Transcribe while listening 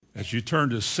As you turn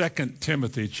to 2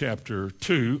 Timothy chapter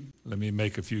 2, let me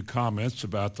make a few comments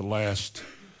about the last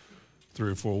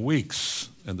 3 or 4 weeks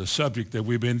and the subject that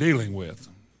we've been dealing with.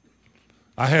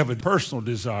 I have a personal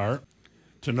desire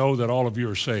to know that all of you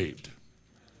are saved,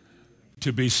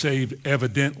 to be saved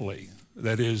evidently,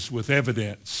 that is, with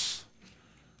evidence,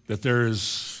 that there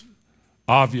is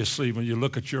obviously, when you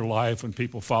look at your life, when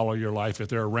people follow your life, if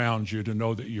they're around you, to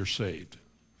know that you're saved.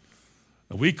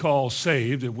 We call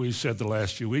saved, as we said the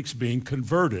last few weeks, being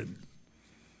converted,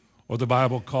 or the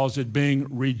Bible calls it being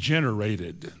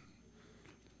regenerated.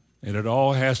 And it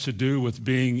all has to do with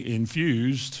being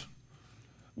infused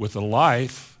with a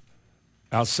life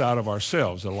outside of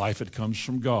ourselves, a life that comes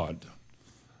from God,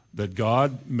 that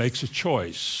God makes a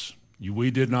choice.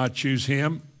 We did not choose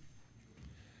him.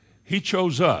 He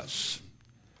chose us.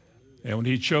 And when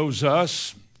he chose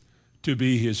us to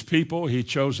be his people, he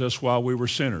chose us while we were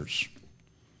sinners.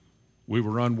 We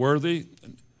were unworthy.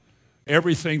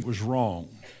 Everything was wrong.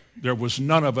 There was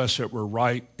none of us that were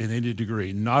right in any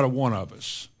degree, not a one of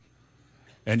us.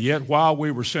 And yet, while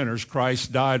we were sinners,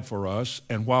 Christ died for us,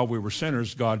 and while we were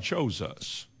sinners, God chose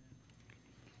us.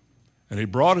 And he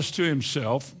brought us to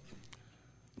himself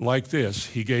like this.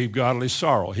 He gave godly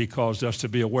sorrow. He caused us to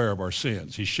be aware of our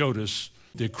sins. He showed us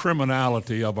the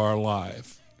criminality of our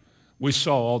life. We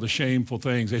saw all the shameful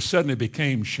things. They suddenly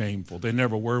became shameful. They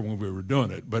never were when we were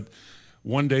doing it, but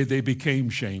one day they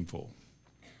became shameful.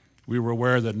 We were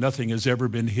aware that nothing has ever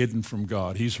been hidden from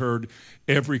God. He's heard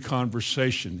every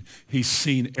conversation. He's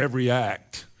seen every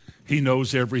act. He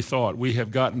knows every thought. We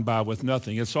have gotten by with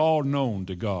nothing. It's all known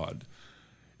to God.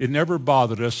 It never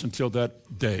bothered us until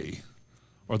that day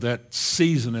or that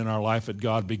season in our life that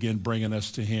God began bringing us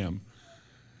to him.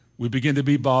 We begin to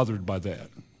be bothered by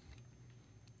that.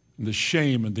 And the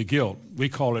shame and the guilt. We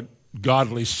call it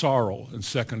godly sorrow in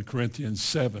 2 Corinthians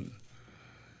 7.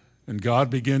 And God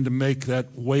began to make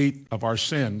that weight of our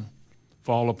sin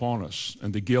fall upon us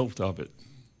and the guilt of it.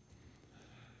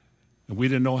 And we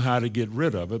didn't know how to get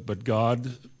rid of it, but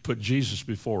God put Jesus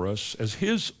before us as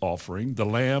his offering, the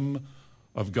Lamb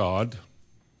of God,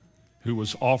 who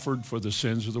was offered for the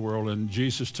sins of the world. And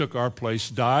Jesus took our place,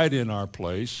 died in our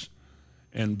place.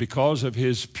 And because of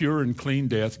his pure and clean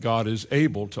death, God is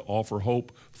able to offer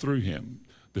hope through him,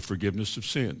 the forgiveness of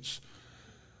sins.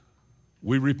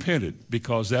 We repented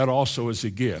because that also is a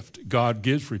gift. God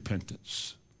gives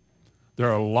repentance.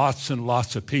 There are lots and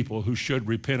lots of people who should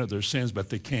repent of their sins, but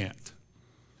they can't.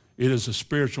 It is a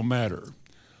spiritual matter.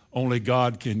 Only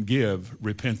God can give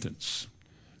repentance.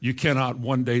 You cannot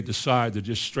one day decide to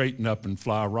just straighten up and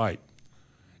fly right.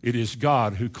 It is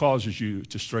God who causes you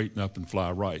to straighten up and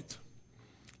fly right.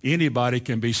 Anybody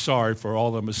can be sorry for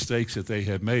all the mistakes that they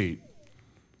have made.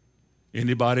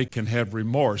 Anybody can have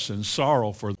remorse and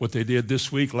sorrow for what they did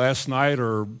this week, last night,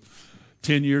 or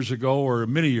 10 years ago, or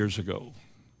many years ago.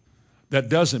 That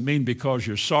doesn't mean because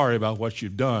you're sorry about what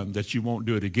you've done that you won't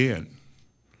do it again.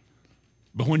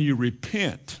 But when you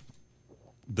repent,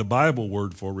 the Bible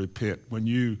word for repent, when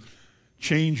you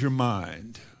change your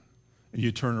mind and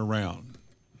you turn around,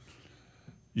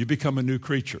 you become a new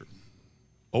creature.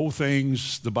 Old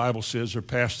things, the Bible says, are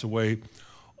passed away.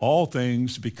 All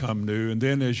things become new. And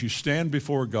then as you stand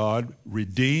before God,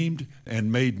 redeemed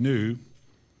and made new,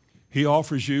 he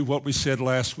offers you what we said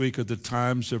last week are the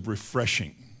times of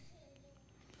refreshing.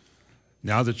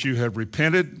 Now that you have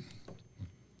repented,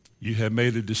 you have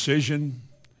made a decision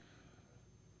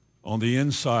on the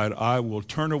inside, I will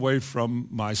turn away from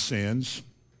my sins.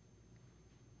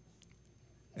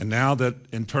 And now that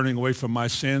in turning away from my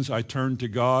sins, I turn to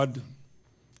God,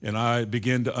 and I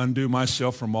begin to undo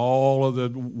myself from all of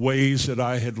the ways that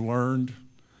I had learned,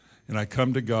 and I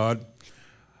come to God.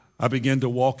 I begin to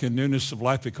walk in newness of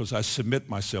life because I submit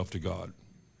myself to God.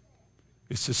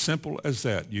 It's as simple as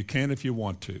that. You can if you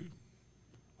want to.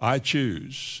 I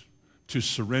choose to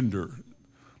surrender.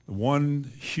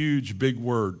 One huge big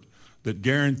word that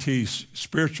guarantees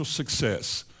spiritual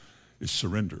success is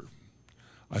surrender.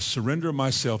 I surrender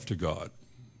myself to God.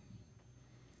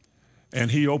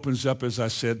 And he opens up, as I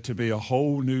said, to me a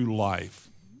whole new life.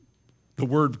 The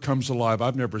word comes alive.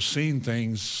 I've never seen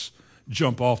things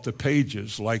jump off the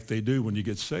pages like they do when you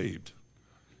get saved.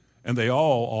 And they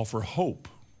all offer hope.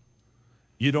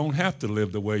 You don't have to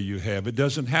live the way you have. It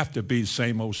doesn't have to be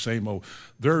same old, same old.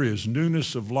 There is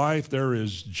newness of life. There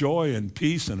is joy and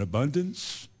peace and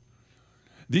abundance.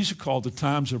 These are called the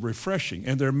times of refreshing,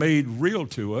 and they're made real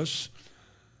to us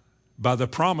by the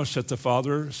promise that the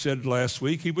Father said last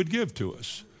week he would give to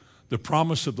us, the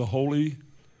promise of the Holy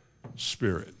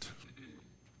Spirit.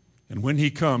 And when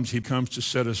he comes to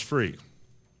set us free.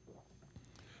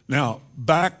 Now,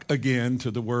 back again to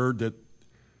the word that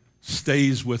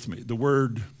stays with me. The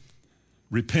word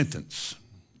repentance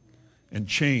and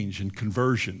change and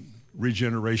conversion,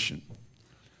 regeneration.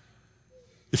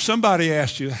 If somebody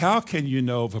asked you, how can you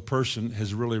know if a person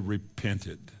has really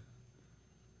repented?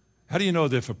 How do you know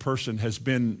that if a person has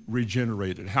been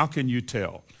regenerated? How can you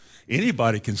tell?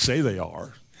 Anybody can say they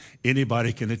are.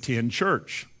 Anybody can attend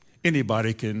church.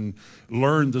 Anybody can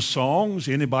learn the songs.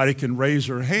 Anybody can raise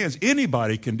their hands.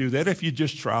 Anybody can do that if you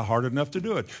just try hard enough to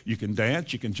do it. You can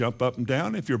dance. You can jump up and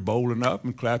down if you're bold enough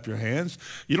and clap your hands.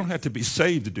 You don't have to be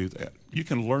saved to do that. You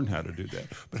can learn how to do that.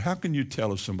 But how can you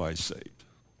tell if somebody's saved?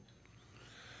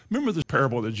 Remember the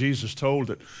parable that Jesus told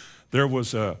that there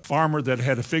was a farmer that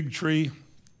had a fig tree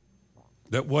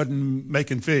that wasn't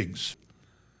making figs.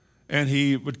 And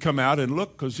he would come out and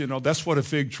look because, that's what a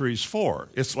fig tree is for.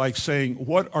 It's like saying,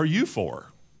 what are you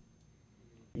for?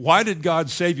 Why did God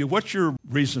save you? What's your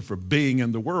reason for being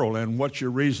in the world? And what's your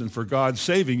reason for God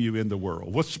saving you in the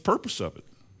world? What's the purpose of it?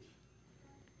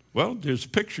 Well, there's a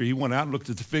picture. He went out and looked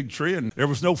at the fig tree and there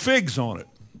was no figs on it.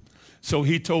 So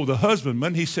he told the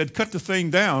husbandman, he said, cut the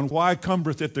thing down. Why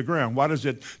cumbereth it the ground? Why does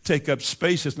it take up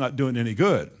space? It's not doing any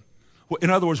good. In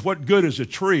other words, what good is a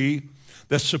tree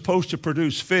that's supposed to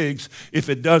produce figs if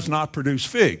it does not produce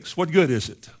figs? What good is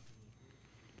it?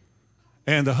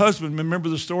 And the husband, remember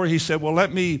the story? He said, well,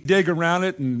 let me dig around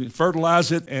it and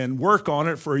fertilize it and work on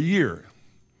it for a year.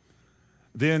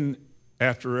 Then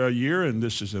after a year, and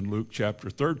this is in Luke chapter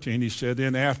 13, he said,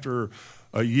 then after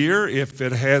a year, if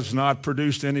it has not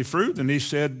produced any fruit, then he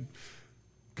said,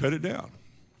 cut it down.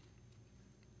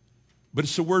 But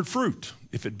it's the word fruit,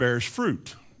 if it bears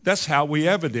fruit. That's how we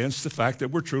evidence the fact that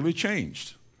we're truly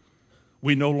changed.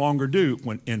 We no longer do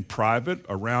when in private,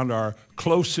 around our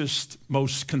closest,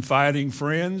 most confiding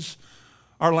friends,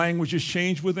 our language is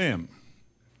changed with them.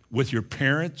 With your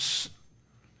parents,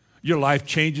 your life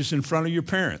changes in front of your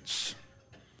parents.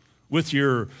 With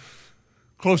your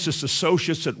closest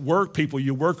associates at work, people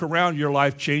you work around, your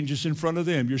life changes in front of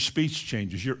them. Your speech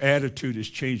changes. Your attitude is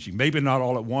changing. Maybe not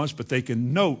all at once, but they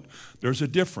can note there's a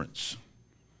difference.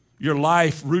 Your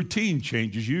life routine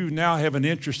changes. You now have an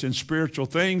interest in spiritual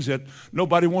things that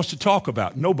nobody wants to talk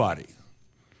about. Nobody.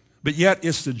 But yet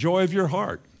it's the joy of your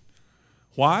heart.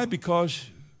 Why? Because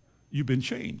you've been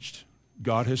changed.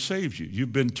 God has saved you.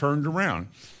 You've been turned around.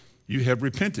 You have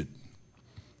repented.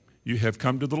 You have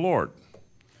come to the Lord.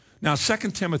 Now,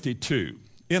 2 Timothy 2,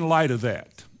 in light of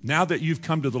that, now that you've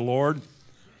come to the Lord,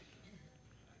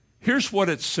 here's what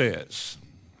it says.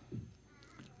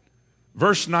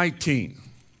 Verse 19.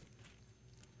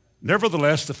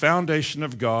 Nevertheless, the foundation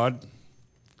of God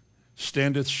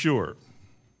standeth sure.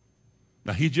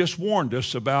 Now, he just warned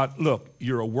us about, look,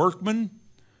 you're a workman.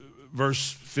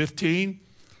 Verse 15,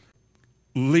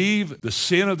 leave the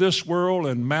sin of this world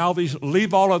and mouthies,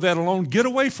 leave all of that alone. Get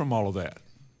away from all of that.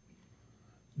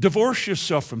 Divorce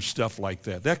yourself from stuff like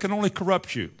that. That can only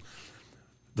corrupt you.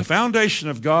 The foundation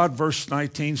of God, verse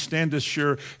 19, standeth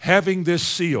sure, having this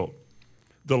seal.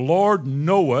 The Lord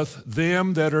knoweth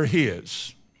them that are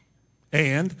his.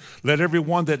 And let every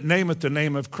one that nameth the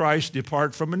name of Christ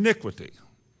depart from iniquity.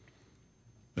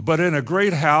 But in a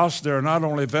great house there are not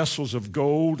only vessels of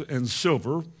gold and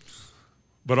silver,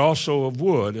 but also of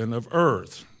wood and of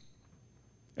earth,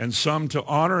 and some to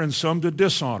honor and some to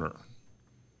dishonor.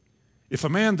 If a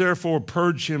man therefore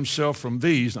purge himself from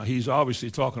these, now he's obviously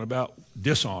talking about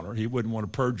dishonor. He wouldn't want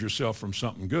to purge yourself from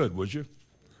something good, would you?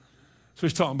 So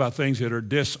he's talking about things that are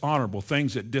dishonorable,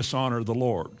 things that dishonor the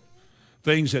Lord.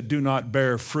 Things that do not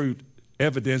bear fruit,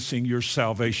 evidencing your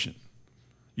salvation.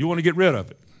 You want to get rid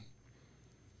of it.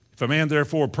 If a man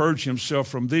therefore purge himself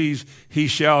from these, he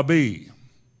shall be.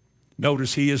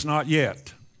 Notice he is not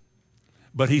yet,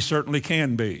 but he certainly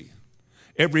can be.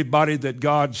 Everybody that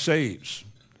God saves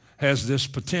has this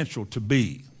potential to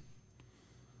be.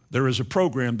 There is a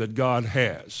program that God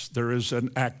has. There is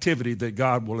an activity that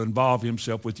God will involve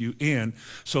himself with you in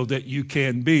so that you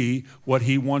can be what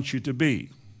he wants you to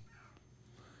be.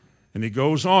 And he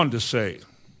goes on to say,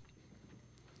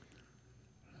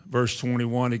 verse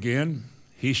 21 again,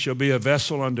 he shall be a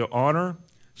vessel unto honor,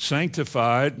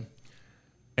 sanctified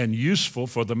and useful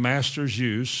for the master's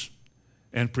use,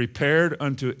 and prepared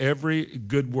unto every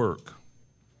good work.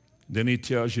 Then he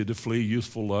tells you to flee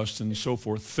youthful lust and so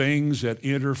forth, things that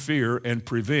interfere and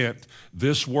prevent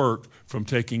this work from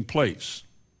taking place.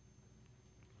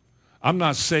 I'm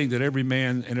not saying that every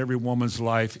man and every woman's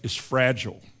life is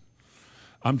fragile.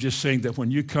 I'm just saying that when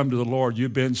you come to the Lord,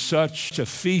 you've been such a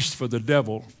feast for the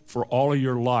devil for all of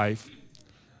your life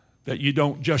that you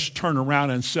don't just turn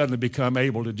around and suddenly become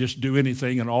able to just do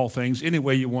anything and all things any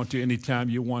way you want to, anytime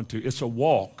you want to. It's a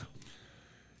walk.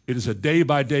 It is a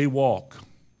day-by-day walk.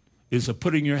 is a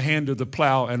putting your hand to the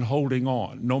plow and holding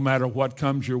on, no matter what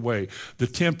comes your way. The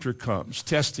tempter comes,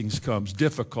 testings comes,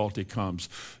 difficulty comes,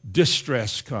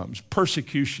 distress comes,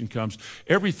 persecution comes.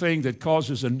 Everything that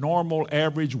causes a normal,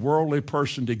 average, worldly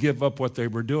person to give up what they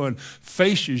were doing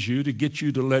faces you to get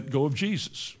you to let go of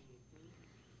Jesus.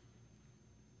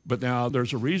 But now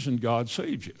there's a reason God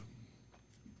saved you.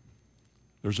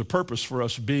 There's a purpose for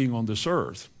us being on this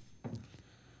earth.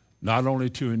 Not only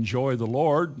to enjoy the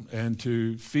Lord and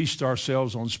to feast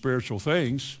ourselves on spiritual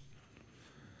things,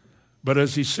 but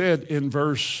as he said in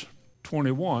verse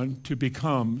 21, to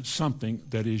become something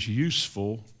that is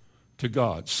useful to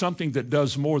God, something that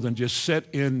does more than just sit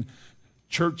in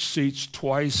church seats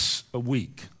twice a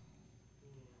week.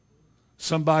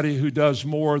 Somebody who does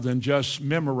more than just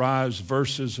memorize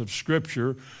verses of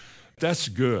Scripture. That's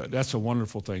good. That's a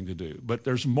wonderful thing to do. But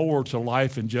there's more to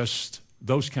life than just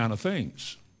those kind of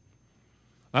things.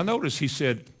 I notice he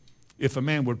said, if a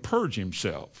man would purge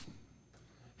himself,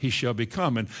 he shall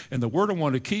become. And the word I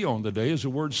want to key on today is the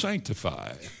word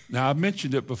sanctify. Now, I've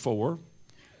mentioned it before.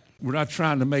 We're not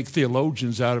trying to make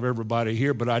theologians out of everybody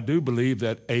here, but I do believe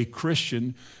that a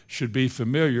Christian should be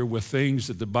familiar with things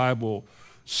that the Bible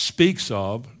speaks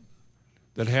of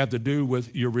that have to do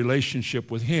with your relationship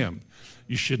with him.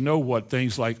 You should know what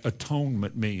things like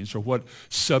atonement means or what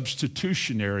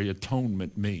substitutionary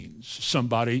atonement means.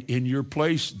 Somebody in your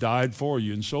place died for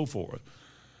you and so forth.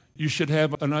 You should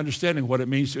have an understanding of what it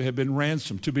means to have been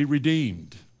ransomed, to be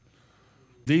redeemed.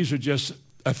 These are just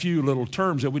a few little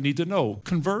terms that we need to know.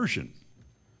 Conversion,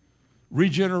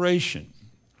 regeneration,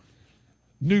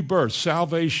 new birth,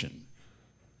 salvation.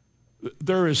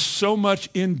 There is so much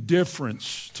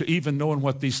indifference to even knowing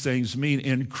what these things mean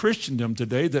in Christendom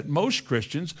today that most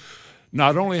Christians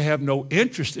not only have no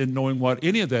interest in knowing what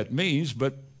any of that means,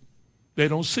 but they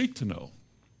don't seek to know.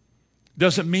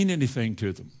 Doesn't mean anything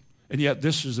to them. And yet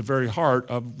this is the very heart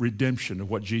of redemption, of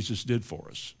what Jesus did for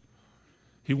us.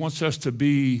 He wants us to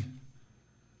be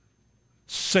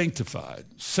sanctified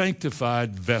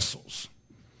vessels.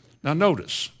 Now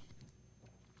notice,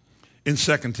 in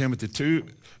 2 Timothy 2,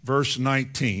 verse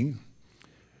 19,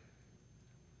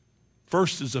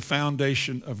 first is the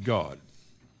foundation of God.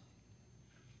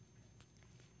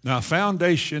 Now,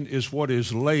 foundation is what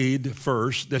is laid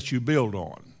first that you build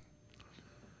on.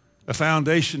 A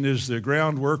foundation is the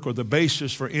groundwork or the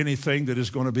basis for anything that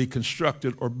is going to be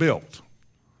constructed or built.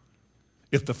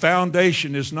 If the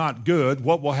foundation is not good,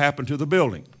 what will happen to the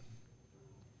building?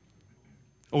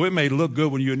 Oh, it may look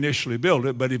good when you initially build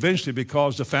it, but eventually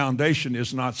because the foundation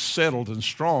is not settled and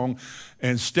strong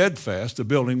and steadfast, the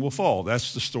building will fall.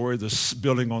 That's the story of the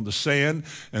building on the sand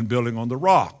and building on the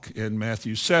rock in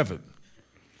Matthew 7.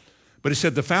 But he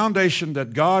said the foundation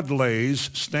that God lays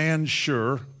stands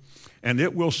sure, and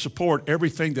it will support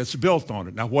everything that's built on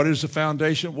it. Now, what is the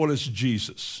foundation? Well, it's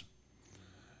Jesus.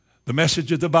 The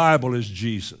message of the Bible is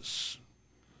Jesus.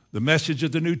 The message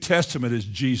of the New Testament is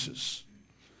Jesus.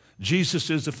 Jesus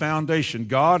is the foundation.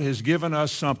 God has given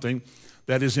us something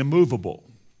that is immovable.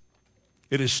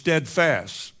 It is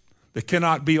steadfast, that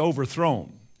cannot be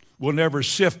overthrown, will never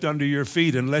sift under your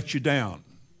feet and let you down.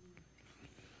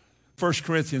 1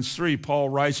 Corinthians 3, Paul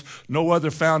writes, no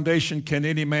other foundation can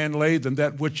any man lay than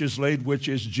that which is laid, which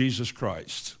is Jesus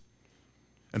Christ.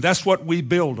 And that's what we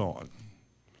build on.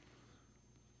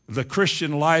 The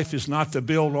Christian life is not to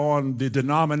build on the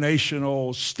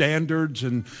denominational standards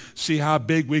and see how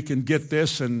big we can get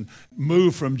this and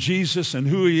move from Jesus and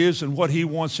who he is and what he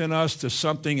wants in us to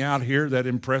something out here that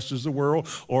impresses the world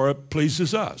or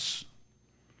pleases us.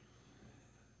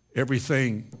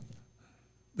 Everything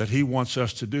that he wants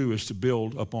us to do is to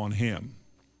build upon him,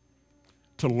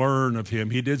 to learn of him.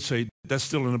 He did say, that's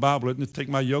still in the Bible, isn't it? Take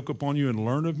my yoke upon you and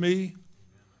learn of me.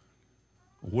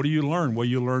 What do you learn? Well,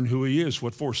 you learn who he is.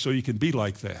 What for? So you can be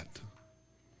like that.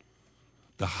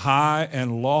 The high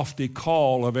and lofty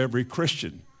call of every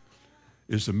Christian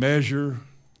is the measure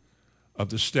of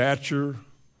the stature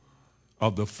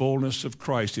of the fullness of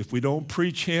Christ. If we don't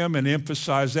preach him and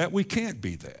emphasize that, we can't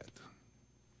be that.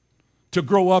 To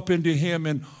grow up into him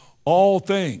in all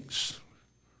things.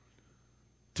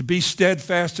 To be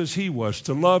steadfast as he was.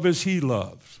 To love as he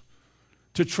loved.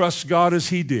 To trust God as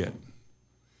he did.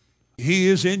 He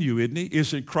is in you, isn't he?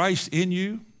 Isn't Christ in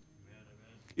you?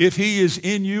 If he is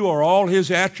in you, are all his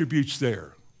attributes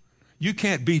there? You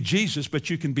can't be Jesus, but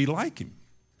you can be like him.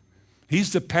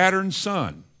 He's the pattern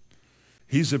son.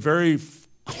 He's the very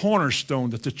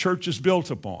cornerstone that the church is built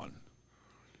upon.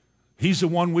 He's the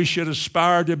one we should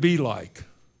aspire to be like.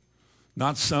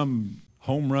 Not some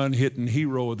home run hitting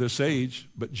hero of this age,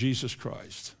 but Jesus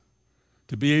Christ.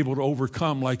 To be able to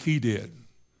overcome like he did.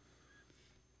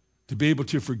 To be able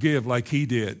to forgive like he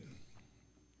did.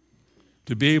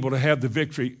 to be able to have the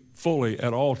victory fully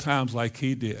at all times like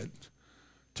he did,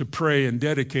 to pray and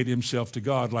dedicate himself to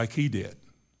God like he did.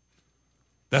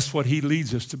 That's what he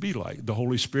leads us to be like. The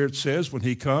Holy Spirit says when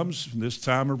he comes, when this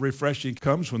time of refreshing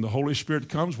comes, when the Holy Spirit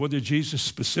comes, what did Jesus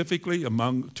specifically,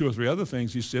 among 2 or 3 other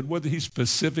things he said, what did he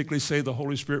specifically say the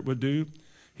Holy Spirit would do?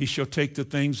 He shall take the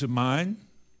things of mine,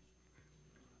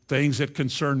 things that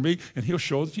concern me, and he'll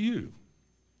show it to you.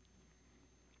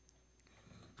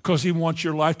 Because he wants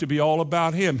your life to be all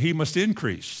about him. He must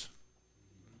increase.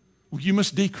 You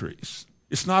must decrease.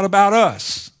 It's not about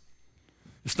us.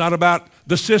 It's not about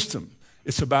the system.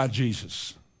 It's about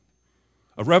Jesus.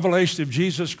 A revelation of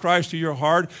Jesus Christ to your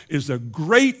heart is a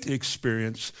great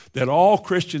experience that all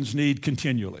Christians need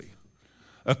continually.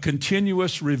 A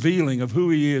continuous revealing of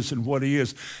who he is and what he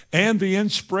is, and the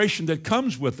inspiration that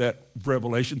comes with that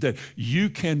revelation that you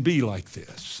can be like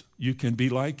this. You can be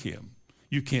like him.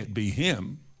 You can't be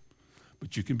him,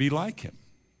 but you can be like him.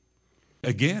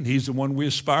 Again, he's the one we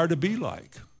aspire to be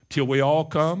like, till we all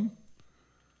come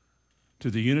to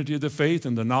the unity of the faith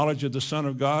and the knowledge of the Son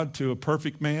of God, to a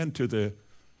perfect man, to the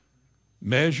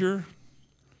measure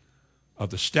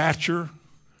of the stature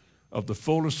of the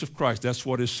fullness of Christ. That's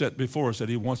what is set before us, that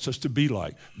he wants us to be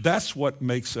like. That's what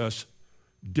makes us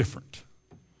different.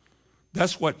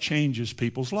 That's what changes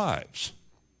people's lives.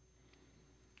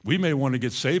 We may want to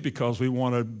get saved because we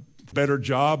want a better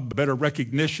job, better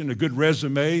recognition, a good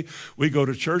resume. We go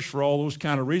to church for all those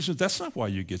kind of reasons. That's not why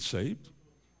you get saved.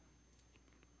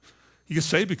 You get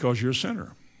saved because you're a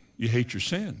sinner. You hate your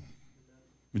sin.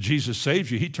 When Jesus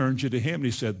saves you, he turns you to him and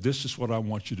he said, this is what I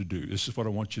want you to do. This is what I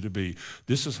want you to be.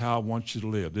 This is how I want you to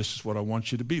live. This is what I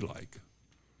want you to be like.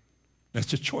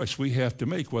 That's a choice we have to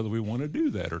make whether we want to do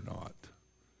that or not.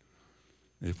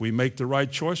 If we make the right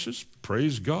choices,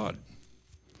 praise God.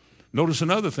 Notice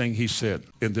another thing he said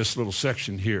in this little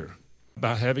section here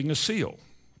about having a seal.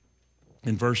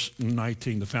 In verse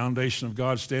 19, the foundation of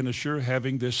God standeth sure,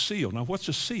 having this seal. Now, what's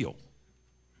a seal?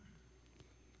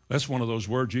 That's one of those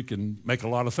words you can make a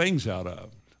lot of things out of,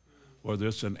 whether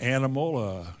it's an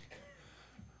animal,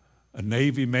 a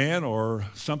Navy man, or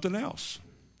something else.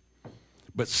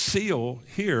 But seal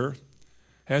here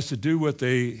has to do with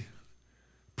a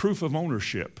proof of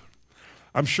ownership.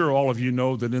 I'm sure all of you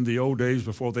know that in the old days,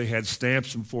 before they had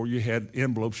stamps and before you had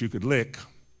envelopes you could lick,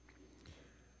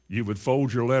 you would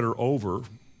fold your letter over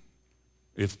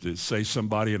if, say,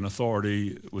 somebody in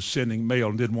authority was sending mail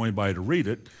and didn't want anybody to read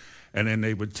it, and then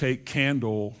they would take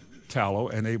candle tallow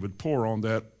and they would pour on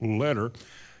that letter.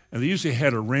 And they usually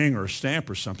had a ring or a stamp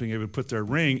or something. They would put their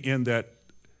ring in that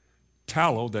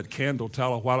tallow, that candle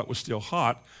tallow, while it was still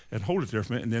hot, and hold it there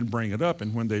for a minute and then bring it up.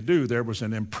 And when they do, there was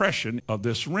an impression of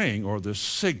this ring or this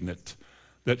signet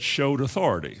that showed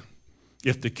authority.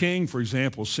 If the king, for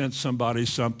example, sent somebody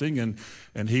something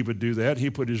and he would do that, he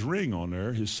put his ring on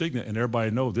there, his signet, and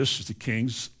everybody know this is the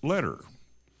king's letter.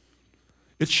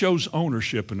 It shows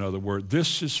ownership, in other words.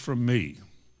 This is from me.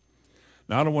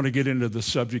 Now, I don't want to get into the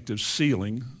subject of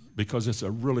sealing because it's a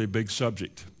really big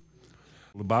subject.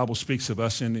 The Bible speaks of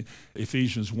us in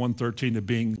Ephesians 1:13 of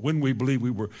being, when we believe, we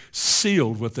were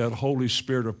sealed with that Holy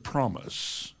Spirit of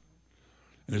promise.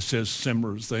 And it says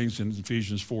similar things in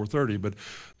Ephesians 4:30. But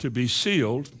to be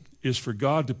sealed is for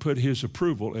God to put his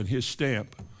approval and his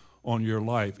stamp on your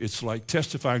life. It's like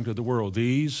testifying to the world,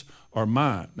 these are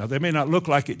mine. Now, they may not look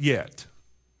like it yet.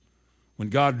 When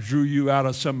God drew you out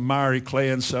of some miry clay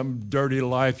and some dirty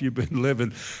life you've been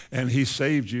living, and he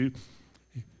saved you,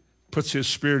 puts his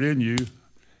Spirit in you,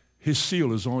 his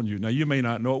seal is on you. Now, you may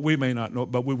not know it, we may not know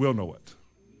it, but we will know it.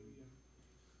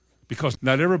 Because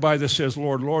not everybody that says,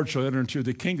 Lord, Lord, shall enter into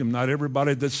the kingdom. Not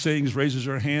everybody that sings, raises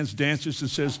their hands, dances, and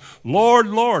says, Lord,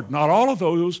 Lord. Not all of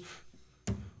those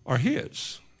are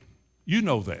his. You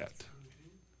know that.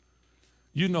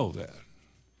 You know that.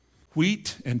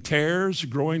 Wheat and tares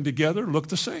growing together look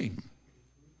the same.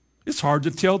 It's hard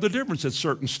to tell the difference at a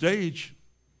certain stage.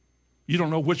 You don't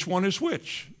know which one is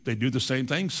which. They do the same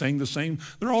thing, sing the same.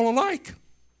 They're all alike.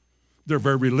 They're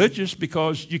very religious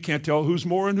because you can't tell who's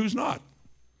more and who's not.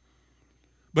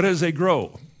 But as they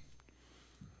grow,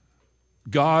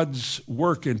 God's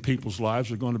work in people's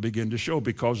lives are going to begin to show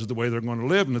because of the way they're going to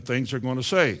live and the things they're going to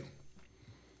say.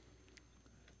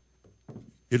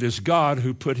 It is God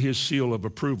who put his seal of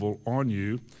approval on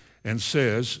you and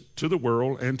says to the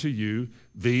world and to you,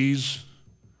 these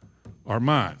are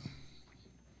mine.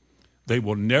 They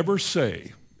will never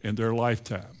say in their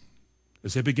lifetime,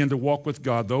 as they begin to walk with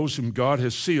God, those whom God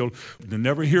has sealed, they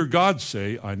never hear God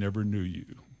say, I never knew you.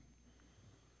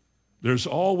 There's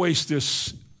always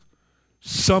this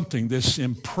something, this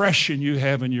impression you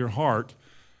have in your heart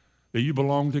that you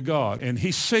belong to God. And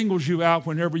he singles you out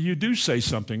whenever you do say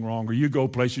something wrong or you go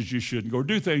places you shouldn't go or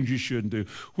do things you shouldn't do.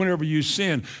 Whenever you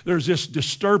sin, there's this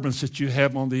disturbance that you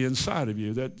have on the inside of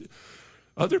you that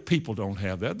other people don't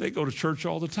have that. They go to church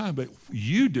all the time, but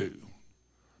you do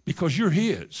because you're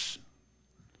his.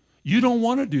 You don't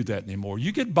want to do that anymore.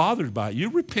 You get bothered by it. You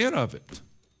repent of it.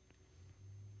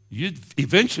 You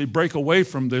eventually break away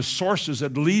from the sources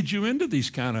that lead you into these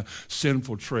kind of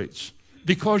sinful traits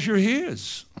because you're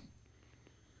his.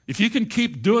 If you can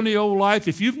keep doing the old life,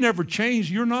 if you've never changed,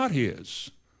 you're not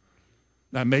his.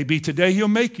 Now, maybe today he'll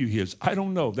make you his. I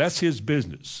don't know. That's his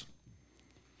business.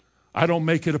 I don't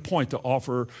make it a point to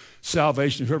offer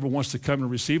salvation to whoever wants to come and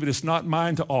receive it. It's not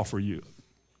mine to offer you,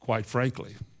 quite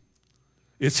frankly.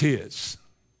 It's his.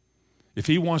 If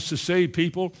he wants to save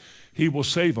people, he will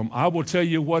save them. I will tell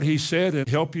you what he said and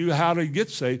help you how to get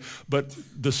saved. But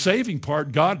the saving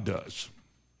part, God does.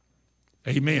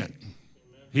 Amen.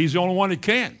 He's the only one that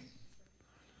can.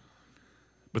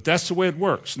 But that's the way it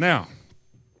works. Now,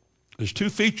 there's two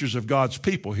features of God's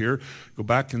people here. Go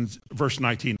back in verse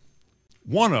 19.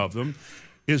 One of them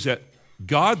is that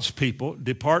God's people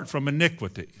depart from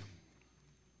iniquity.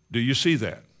 Do you see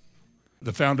that?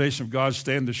 The foundation of God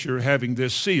stand assured having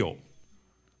this seal.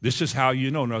 This is how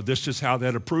you know. No, this is how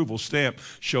that approval stamp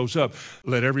shows up.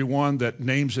 Let everyone that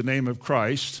names the name of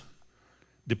Christ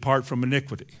depart from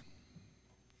iniquity.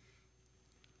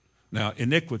 Now,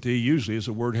 iniquity usually is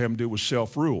a word having to do with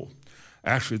self-rule.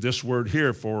 Actually, this word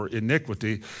here for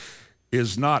iniquity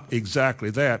is not exactly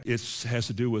that. It has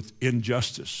to do with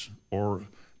injustice or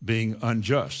being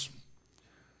unjust.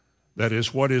 That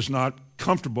is, what is not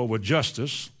comfortable with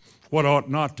justice, what ought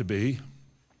not to be,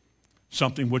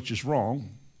 something which is wrong.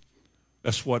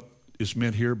 That's what is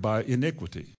meant here by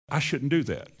iniquity. I shouldn't do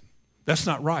that. That's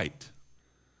not right.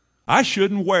 I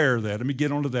shouldn't wear that. Let me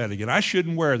get onto that again. I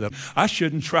shouldn't wear that. I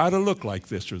shouldn't try to look like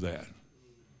this or that.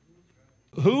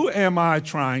 Who am I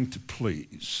trying to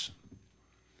please?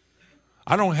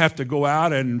 I don't have to go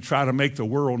out and try to make the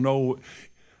world know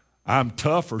I'm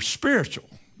tough or spiritual.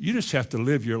 You just have to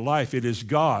live your life. It is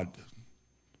God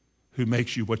who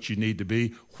makes you what you need to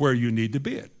be, where you need to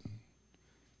be it.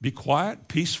 Be quiet,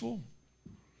 peaceful.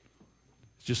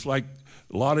 Just like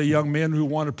a lot of young men who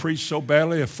want to preach so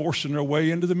badly are forcing their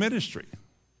way into the ministry.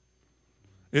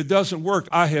 It doesn't work.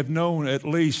 I have known at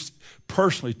least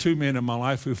personally 2 men in my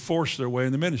life who forced their way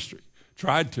in the ministry.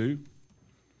 Tried to.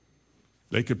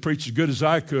 They could preach as good as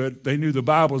I could. They knew the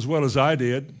Bible as well as I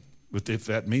did, but if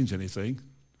that means anything.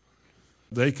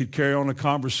 They could carry on a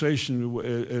conversation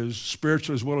as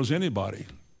spiritual as well as anybody.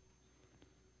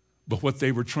 But what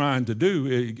they were trying to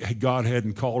do, God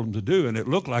hadn't called them to do, and it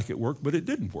looked like it worked, but it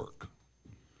didn't work.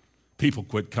 People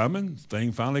quit coming.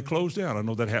 Thing finally closed down. I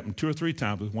know that happened 2 or 3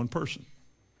 times with one person.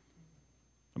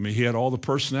 I mean, he had all the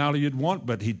personality you'd want,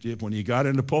 but when he got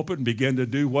in the pulpit and began to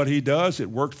do what he does,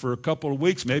 it worked for a couple of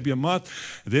weeks, maybe a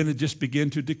month, and then it just began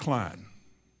to decline.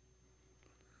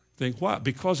 Think, why?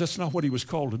 Because that's not what he was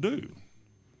called to do.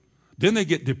 Then they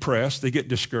get depressed, they get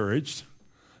discouraged,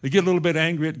 they get a little bit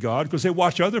angry at God because they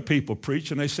watch other people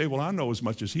preach and they say, well, I know as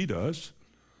much as he does.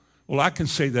 Well, I can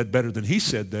say that better than he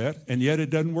said that, and yet it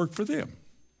doesn't work for them.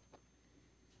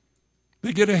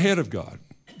 They get ahead of God.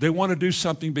 They want to do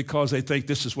something because they think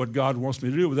this is what God wants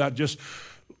me to do without just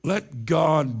let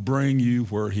God bring you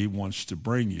where he wants to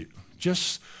bring you.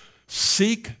 Just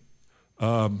seek,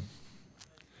 somebody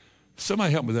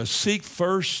help me with that. Seek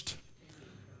first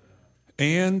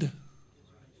and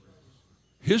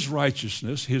his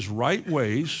righteousness, his right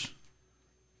ways,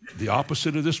 the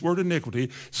opposite of this word iniquity.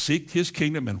 Seek his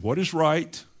kingdom and what is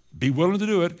right. Be willing to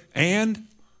do it. And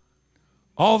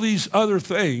all these other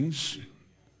things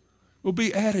will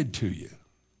be added to you.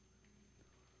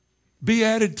 Be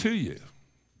added to you.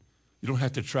 You don't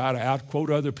have to try to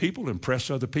outquote other people,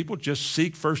 impress other people. Just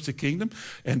seek first the kingdom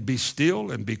and be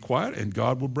still and be quiet, and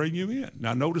God will bring you in.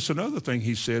 Now, notice another thing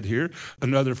he said here,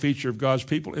 another feature of God's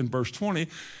people in verse 20,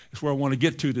 is where I want to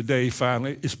get to today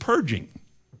finally, is purging.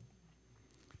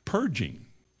 Purging.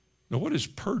 Now, what is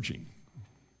purging?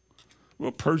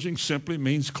 Well, purging simply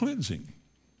means cleansing.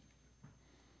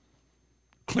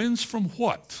 Cleanse from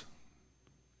what?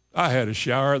 I had a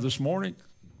shower this morning.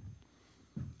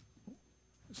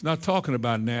 It's not talking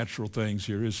about natural things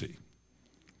here, is he?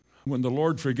 When the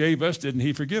Lord forgave us, didn't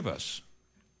he forgive us?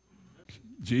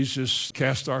 Jesus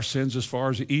cast our sins as far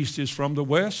as the east is from the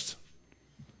west.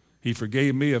 He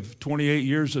forgave me of 28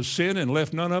 years of sin and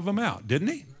left none of them out, didn't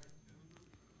he?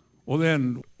 Well,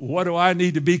 then, what do I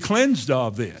need to be cleansed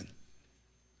of then?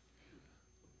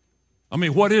 I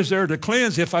mean, what is there to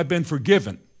cleanse if I've been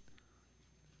forgiven?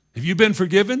 Have you been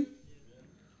forgiven?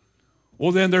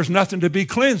 well, then there's nothing to be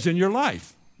cleansed in your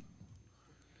life.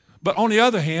 But on the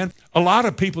other hand, a lot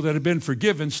of people that have been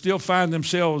forgiven still find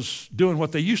themselves doing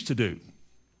what they used to do.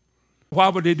 Why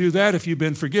would they do that if you've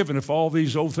been forgiven? If all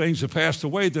these old things have passed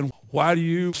away, then why do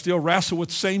you still wrestle with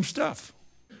the same stuff?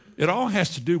 It all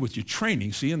has to do with your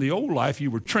training. See, in the old life,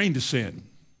 you were trained to sin.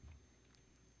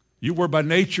 You were by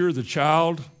nature the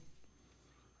child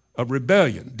of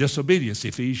rebellion, disobedience,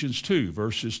 Ephesians 2,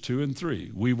 verses 2 and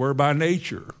 3. We were by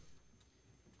nature.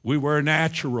 We were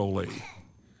naturally.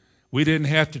 We didn't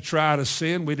have to try to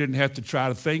sin. We didn't have to try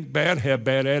to think bad, have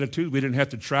bad attitudes. We didn't have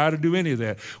to try to do any of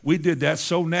that. We did that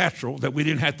so natural that we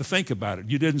didn't have to think about it.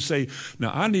 You didn't say,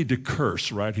 now I need to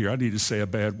curse right here. I need to say a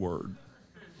bad word.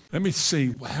 Let me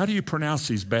see, how do you pronounce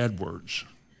these bad words?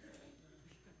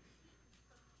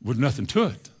 With nothing to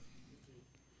it.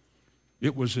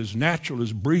 It was as natural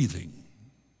as breathing.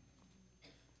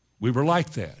 We were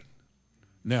like that.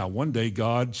 Now, one day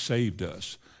God saved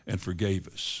us and forgave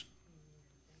us.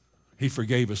 He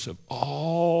forgave us of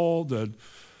all the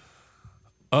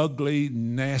ugly,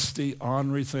 nasty,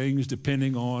 ornery things,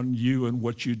 depending on you and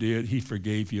what you did. He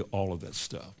forgave you all of that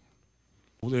stuff.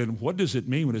 Well, then what does it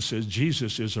mean when it says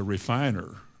Jesus is a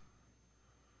refiner,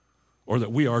 or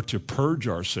that we are to purge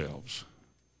ourselves,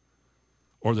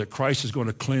 or that Christ is going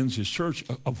to cleanse his church?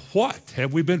 Of what?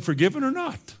 Have we been forgiven or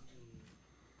not?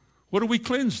 What are we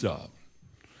cleansed of?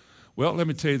 Well, let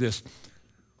me tell you this.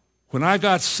 When I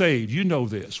got saved, you know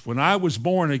this. When I was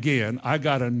born again, I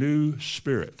got a new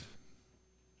spirit.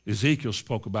 Ezekiel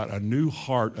spoke about a new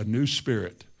heart, a new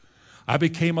spirit. I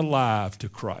became alive to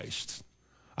Christ.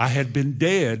 I had been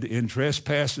dead in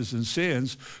trespasses and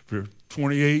sins for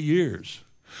 28 years.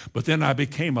 But then I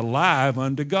became alive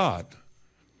unto God.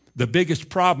 The biggest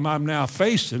problem I'm now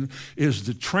facing is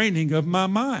the training of my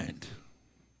mind.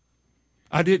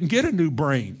 I didn't get a new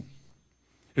brain.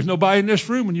 There's nobody in this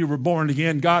room when you were born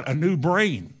again got a new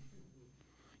brain.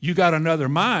 You got another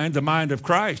mind, the mind of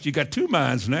Christ. You got two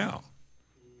minds now.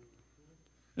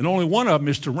 And only one of them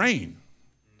is to reign.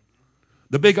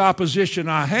 The big opposition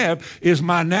I have is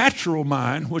my natural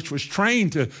mind, which was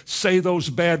trained to say those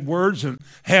bad words and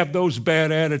have those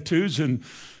bad attitudes and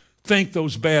think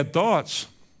those bad thoughts.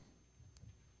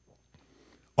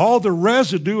 All the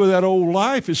residue of that old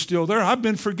life is still there. I've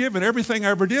been forgiven. Everything I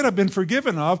ever did, I've been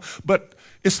forgiven of, but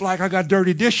it's like I got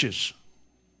dirty dishes.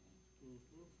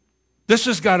 This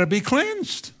has got to be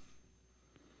cleansed.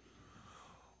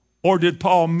 Or did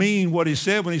Paul mean what he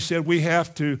said when he said we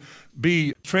have to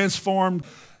be transformed?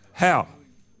 How?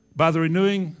 By the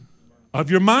renewing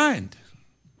of your mind.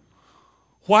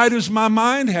 Why does my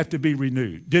mind have to be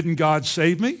renewed? Didn't God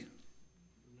save me?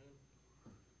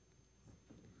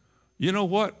 You know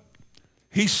what?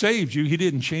 He saved you. He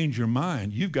didn't change your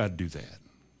mind. You've got to do that.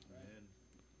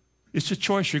 It's a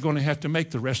choice you're going to have to make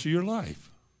the rest of your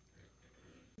life.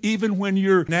 Even when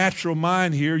your natural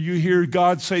mind here, you hear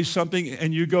God say something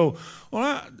and you go,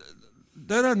 well,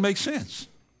 that doesn't make sense.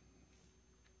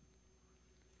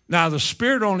 Now, the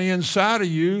Spirit on the inside of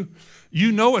you,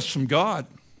 you know it's from God.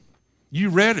 You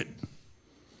read it.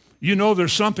 You know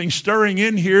there's something stirring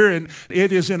in here, and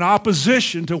it is in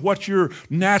opposition to what your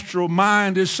natural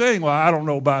mind is saying. Well, I don't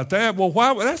know about that. Well,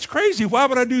 why? That's crazy. Why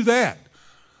would I do that?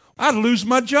 I'd lose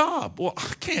my job. Well,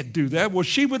 I can't do that. Well,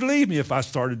 she would leave me if I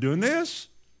started doing this.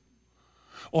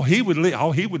 Oh, he would leave.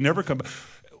 Oh, he would never come back.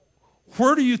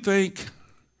 Where do you think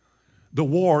the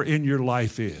war in your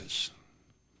life is?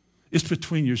 It's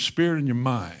between your spirit and your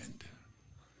mind.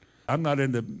 I'm not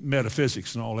into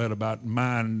metaphysics and all that about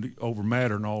mind over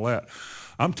matter and all that.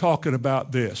 I'm talking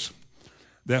about this,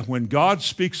 that when God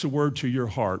speaks a word to your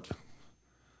heart,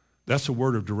 that's a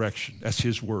word of direction. That's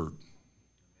his word.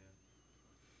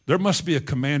 There must be a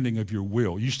commanding of your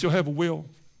will. You still have a will?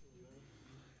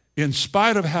 In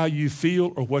spite of how you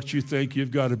feel or what you think,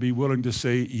 you've got to be willing to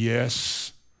say,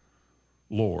 yes,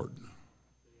 Lord.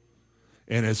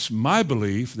 And it's my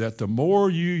belief that the more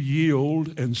you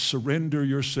yield and surrender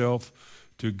yourself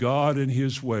to God and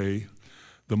his way,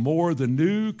 the more the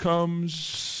new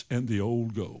comes and the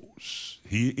old goes.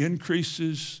 He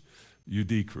increases, you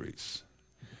decrease.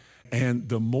 And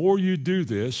the more you do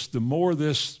this, the more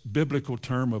this biblical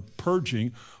term of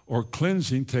purging or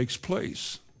cleansing takes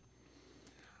place.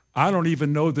 I don't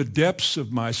even know the depths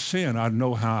of my sin. I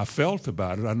know how I felt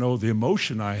about it. I know the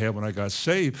emotion I had when I got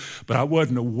saved, but I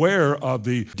wasn't aware of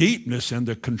the deepness and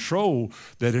the control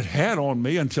that it had on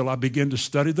me until I began to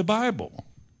study the Bible.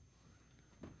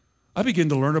 I began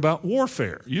to learn about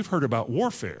warfare. You've heard about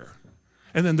warfare.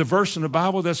 And then the verse in the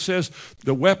Bible that says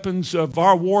the weapons of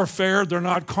our warfare, they're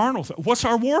not carnal. What's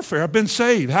our warfare? I've been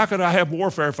saved. How could I have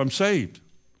warfare if I'm saved?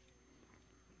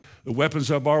 The weapons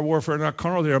of our warfare are not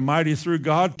carnal. They are mighty through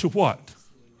God to what?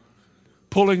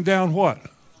 Pulling down what?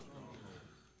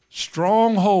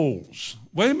 Strongholds.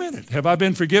 Wait a minute. Have I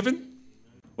been forgiven?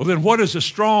 Well, then what is a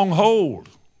stronghold?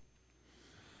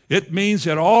 It means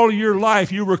that all your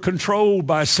life you were controlled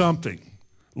by something.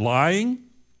 Lying.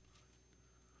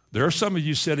 There are some of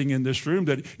you sitting in this room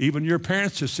that even your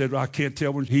parents have said, well, I can't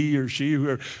tell when he or she,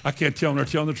 I can't tell when they're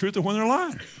telling the truth or when they're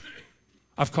lying.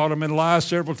 I've caught them in lies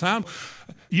several times.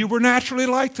 You were naturally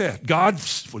like that. God,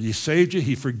 when he saved you,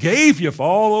 he forgave you for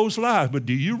all those lies. But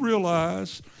do you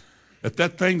realize that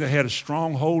that thing that had a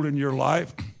strong hold in your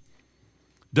life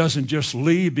doesn't just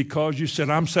leave because you said,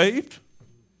 I'm saved?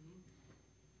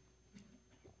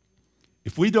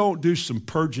 If we don't do some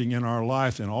purging in our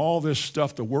life and all this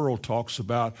stuff the world talks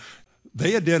about,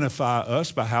 they identify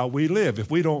us by how we live.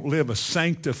 If we don't live a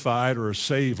sanctified or a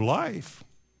saved life,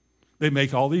 they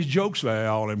make all these jokes about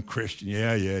all them Christian.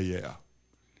 Yeah.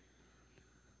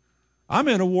 I'm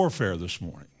in a warfare this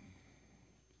morning.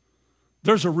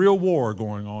 There's a real war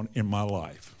going on in my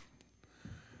life.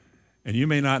 And you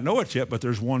may not know it yet, but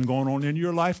there's one going on in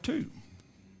your life too.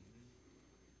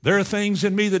 There are things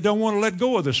in me that don't want to let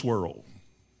go of this world.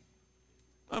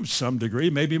 To some degree,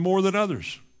 maybe more than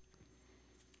others.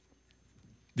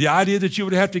 The idea that you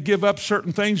would have to give up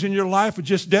certain things in your life would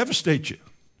just devastate you.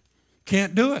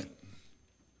 Can't do it.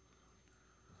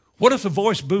 What if a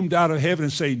voice boomed out of heaven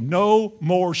and say, no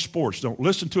more sports? Don't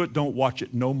listen to it, don't watch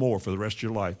it no more for the rest of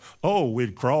your life. Oh,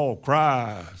 we'd crawl,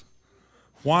 cry,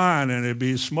 whine, and it'd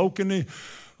be smoking.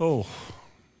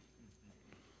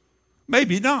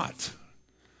 Maybe not.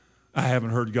 I haven't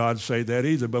heard God say that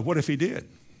either, but what if he did?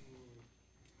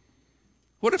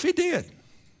 What if he did?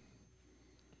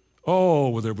 Oh,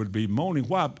 well, there would be moaning.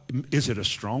 Why? Is it a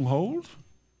stronghold?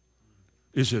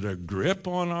 Is it a grip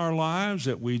on our lives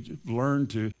that we learn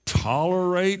to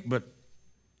tolerate? But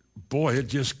boy, it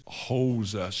just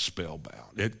holds us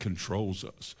spellbound. It controls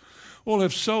us. Well,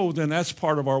 if so, then that's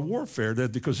part of our warfare,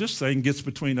 because this thing gets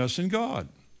between us and God.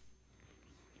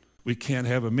 We can't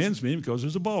have a men's meeting because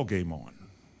there's a ball game on.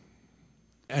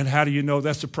 And how do you know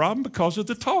that's a problem? Because of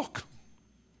the talk.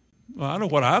 Well, I know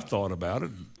what I've thought about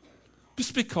it.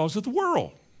 It's because of the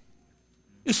world.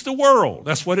 It's the world.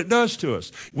 That's what it does to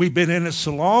us. We've been in it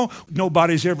so long,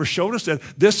 nobody's ever showed us that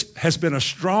this has been a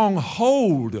strong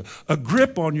hold, a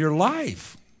grip on your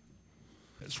life.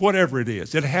 It's whatever it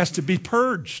is. It has to be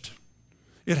purged.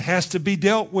 It has to be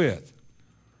dealt with.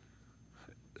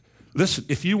 Listen,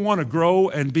 if you want to grow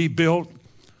and be built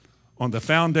on the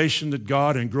foundation that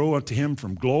God and grow unto him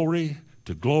from glory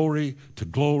to glory to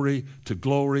glory to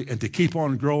glory, and to keep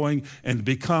on growing and to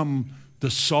become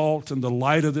the salt and the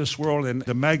light of this world, and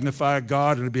to magnify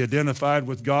God and to be identified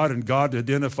with God and God to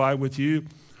identify with you,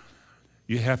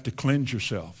 you have to cleanse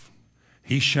yourself.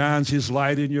 He shines his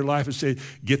light in your life and says,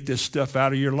 get this stuff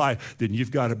out of your life. Then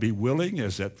you've got to be willing,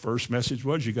 as that first message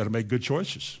was, you've got to make good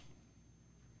choices.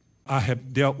 I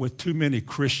have dealt with too many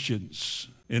Christians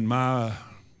in my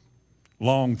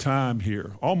long time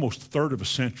here, almost a third of a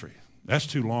century. That's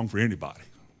too long for anybody.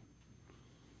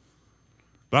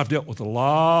 But I've dealt with a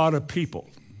lot of people,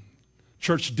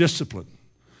 church discipline,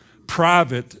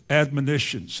 private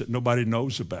admonitions that nobody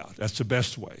knows about. That's the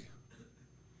best way.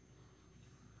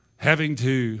 Having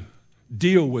to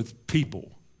deal with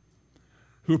people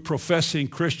who are professing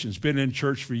Christians, been in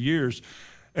church for years,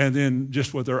 and then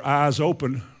just with their eyes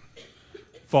open,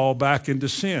 fall back into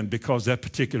sin because that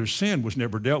particular sin was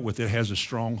never dealt with. It has a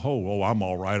strong hold. Oh, I'm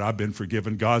all right. I've been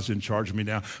forgiven. God's in charge of me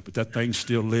now. But that thing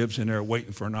still lives in there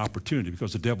waiting for an opportunity,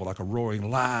 because the devil, like a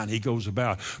roaring lion, he goes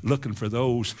about looking for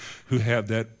those who have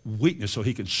that weakness so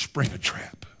he can spring a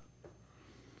trap.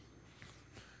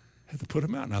 I had to put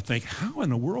him out. And I think, how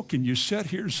in the world can you sit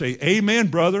here and say, amen,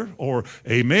 brother, or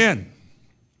amen,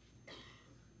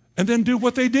 and then do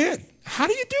what they did? How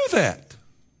do you do that?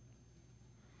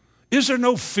 Is there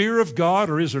no fear of God,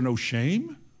 or is there no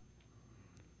shame?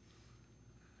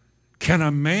 Can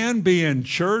a man be in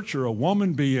church or a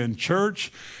woman be in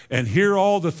church and hear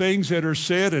all the things that are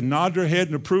said and nod their head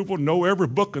in approval, know every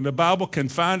book in the Bible, can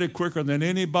find it quicker than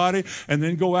anybody, and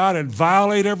then go out and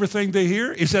violate everything they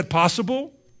hear? Is that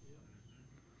possible?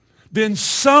 Then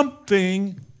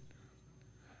something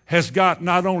has got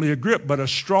not only a grip but a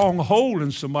strong hold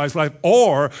in somebody's life,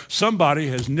 or somebody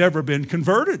has never been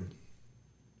converted.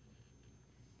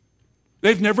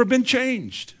 They've never been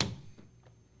changed.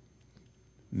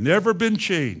 Never been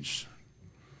changed.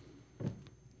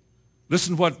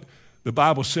 Listen to what the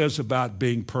Bible says about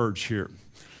being purged here.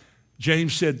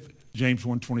 James said, James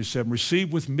 1:27,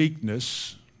 receive with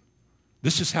meekness.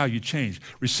 This is how you change.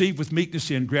 Receive with meekness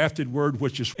the engrafted word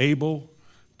which is able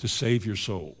to save your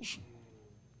souls.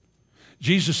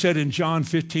 Jesus said in John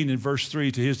 15 and verse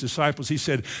 3 to his disciples, he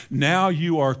said, now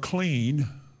you are clean,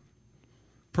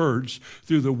 purged,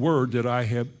 through the word that I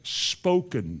have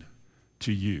spoken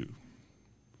to you.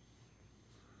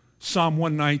 Psalm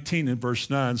 119 and verse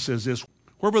 9 says this,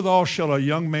 wherewithal shall a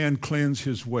young man cleanse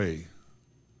his way?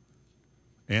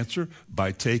 Answer,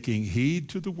 by taking heed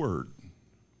to the word.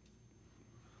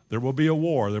 There will be a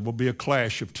war. There will be a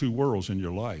clash of two worlds in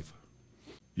your life.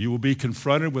 You will be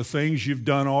confronted with things you've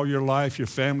done all your life. Your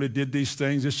family did these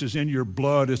things. This is in your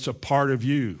blood. It's a part of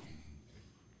you.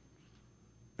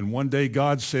 And one day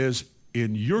God says,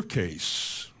 in your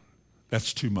case,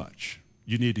 that's too much.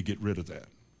 You need to get rid of that.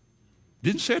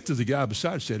 Didn't say it to the guy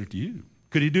beside, he said it to you.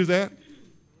 Could he do that?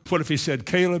 What if he said,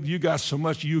 Caleb, you got so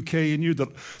much UK in you that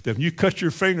when you cut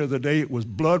your finger the day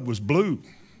blood was blue.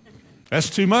 That's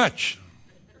too much.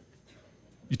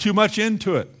 You're too much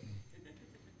into it.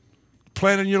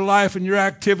 Planning your life and your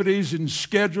activities and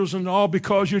schedules and all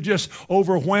because you're just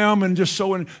overwhelmed and just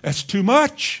so, that's too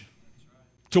much.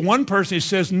 To one person he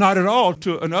says, not at all.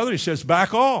 To another he says,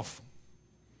 back off.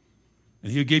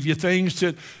 And he'll give you things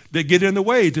that get in the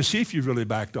way to see if you really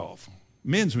backed off.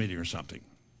 Men's meeting or something.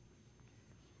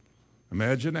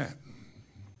 Imagine that.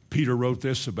 Peter wrote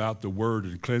this about the word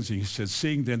and cleansing. He said,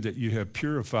 seeing then that you have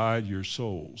purified your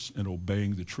souls in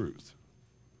obeying the truth.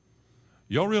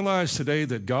 Y'all realize today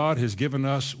that God has given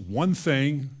us one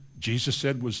thing Jesus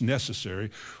said was necessary,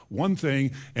 one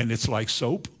thing, and it's like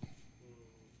soap?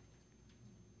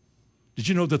 Did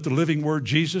you know that the living word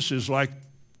Jesus is like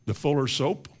the Fuller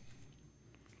soap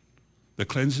that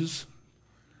cleanses?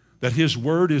 That his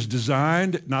word is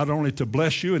designed not only to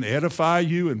bless you and edify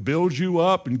you and build you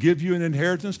up and give you an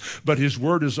inheritance, but his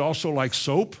word is also like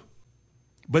soap.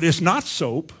 But it's not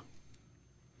soap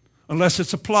unless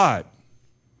it's applied.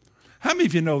 How many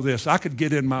of you know this? I could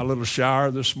get in my little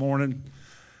shower this morning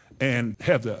and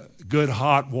have the good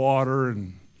hot water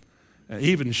and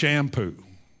even shampoo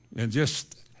and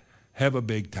just have a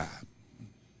big time.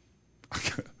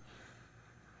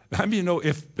 How many of you know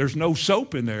if there's no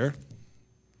soap in there,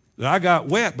 that I got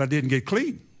wet but I didn't get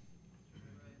clean?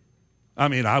 I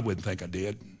mean, I wouldn't think I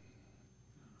did.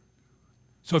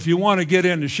 So if you want to get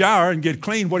in the shower and get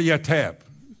clean, what do you have to have?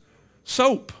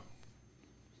 Soap.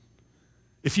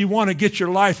 If you want to get your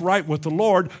life right with the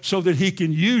Lord so that he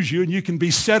can use you and you can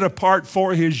be set apart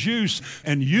for his use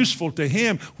and useful to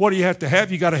him, what do you have to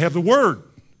have? You got to have the word.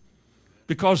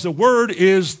 Because the word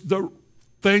is the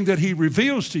thing that he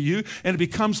reveals to you, and it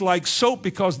becomes like soap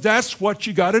because that's what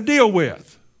you got to deal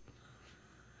with.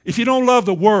 If you don't love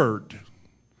the word,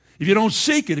 if you don't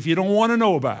seek it, if you don't want to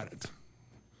know about it,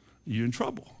 you're in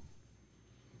trouble.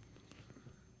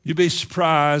 You'd be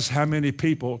surprised how many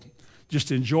people just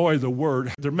enjoy the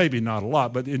word. There may be not a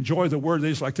lot, but enjoy the word. They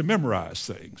just like to memorize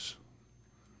things.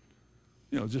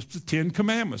 You know, just the 10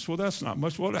 Commandments. Well, that's not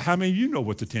much. Well, how many of you know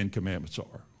what the 10 Commandments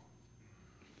are?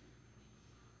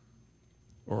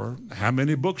 Or how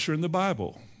many books are in the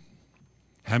Bible?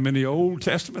 How many Old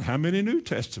Testament? How many New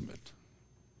Testament?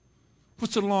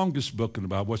 What's the longest book in the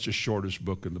Bible? What's the shortest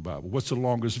book in the Bible? What's the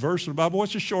longest verse in the Bible?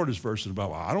 What's the shortest verse in the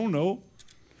Bible? I don't know.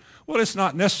 Well, it's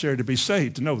not necessary to be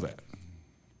saved to know that.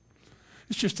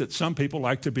 It's just that some people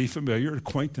like to be familiar and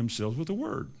acquaint themselves with the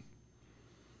Word.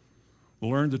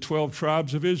 We'll learn the 12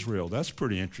 tribes of Israel. That's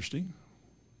pretty interesting.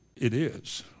 It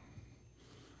is.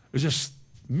 It's just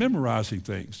memorizing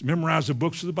things. Memorize the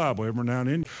books of the Bible every now and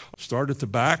then. Start at the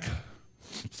back.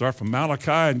 Start from Malachi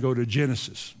and go to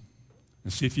Genesis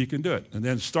and see if you can do it. And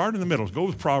then start in the middle. Go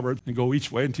with Proverbs and go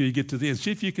each way until you get to the end.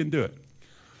 See if you can do it.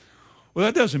 Well,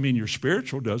 that doesn't mean you're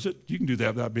spiritual, does it? You can do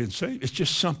that without being saved. It's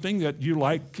just something that you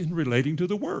like in relating to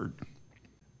the Word.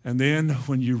 And then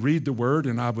when you read the Word,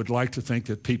 and I would like to think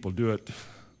that people do it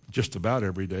just about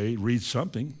every day, read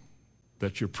something,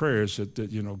 that your prayer is that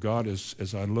you know, God is,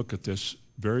 as I look at this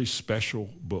very special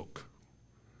book,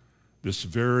 this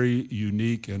very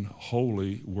unique and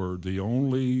holy Word, the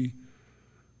only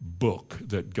book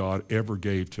that God ever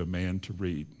gave to a man to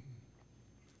read.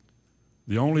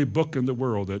 The only book in the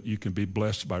world that you can be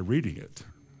blessed by reading it.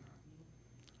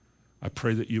 I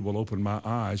pray that you will open my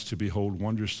eyes to behold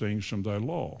wondrous things from thy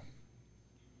law.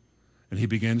 And he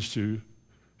begins to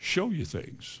show you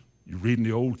things. You read in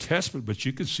the Old Testament, but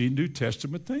you can see New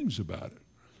Testament things about it.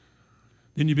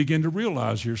 Then you begin to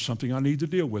realize here's something I need to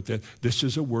deal with. That this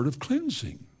is a word of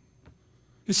cleansing.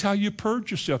 It's how you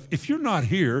purge yourself. If you're not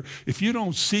here, if you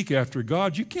don't seek after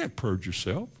God, you can't purge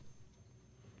yourself.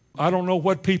 I don't know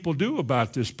what people do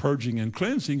about this purging and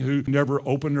cleansing who never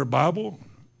open their Bible.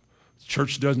 The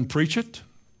church doesn't preach it.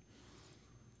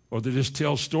 Or they just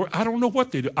tell stories. I don't know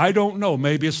what they do. I don't know.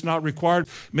 Maybe it's not required.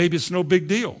 Maybe it's no big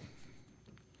deal.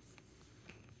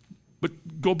 But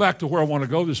go back to where I want to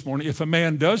go this morning. If a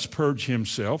man does purge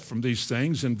himself from these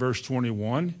things, in verse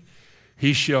 21,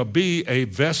 he shall be a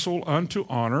vessel unto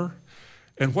honor.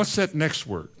 And what's that next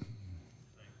word?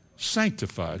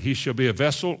 Sanctified. He shall be a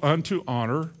vessel unto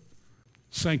honor,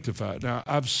 sanctified. Now,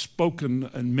 I've spoken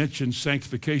and mentioned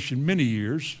sanctification many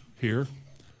years here.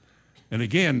 And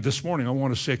again, this morning, I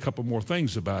want to say a couple more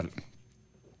things about it.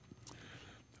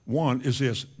 One is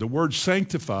this: the word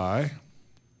sanctify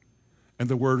and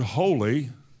the word holy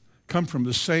come from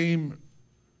the same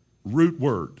root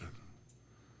word.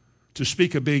 To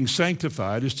speak of being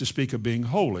sanctified is to speak of being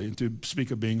holy, and to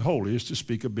speak of being holy is to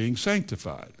speak of being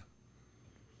sanctified.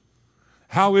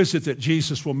 How is it that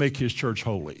Jesus will make his church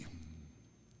holy?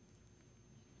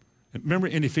 Remember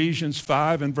in Ephesians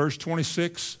 5 and verse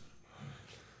 26?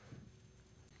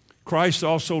 Christ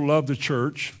also loved the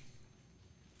church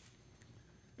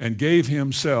and gave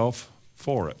himself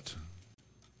for it.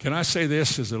 Can I say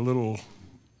this as a little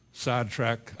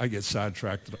sidetrack? I get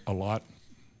sidetracked a lot.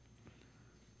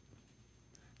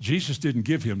 Jesus didn't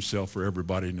give himself for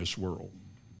everybody in this world.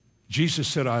 Jesus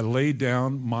said, I laid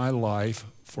down my life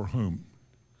for whom?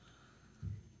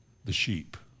 The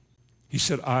sheep. He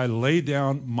said, I lay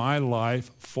down my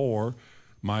life for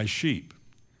my sheep.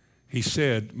 He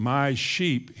said, my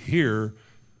sheep hear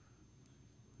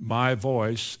my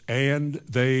voice and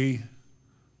they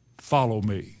follow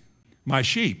me. My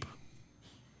sheep.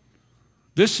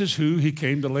 This is who he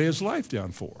came to lay his life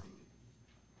down for.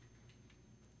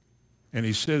 And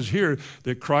he says here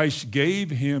that Christ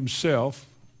gave himself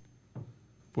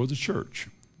for the church.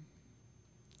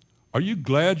 Are you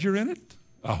glad you're in it?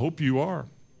 I hope you are.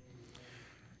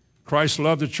 Christ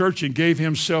loved the church and gave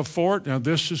himself for it. Now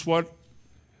this is what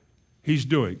he's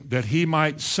doing, that he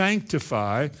might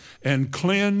sanctify and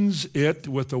cleanse it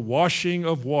with the washing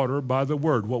of water by the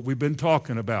word, what we've been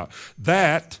talking about.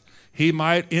 That he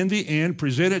might in the end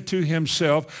present it to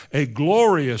himself a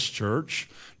glorious church,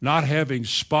 not having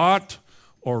spot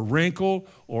or wrinkle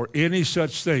or any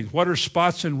such thing. What are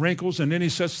spots and wrinkles and any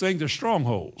such thing? They're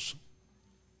strongholds.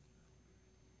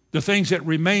 The things that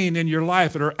remain in your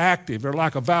life that are active. They're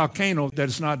like a volcano that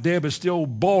is not dead but still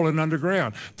boiling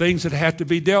underground. Things that have to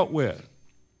be dealt with.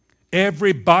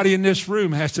 Everybody in this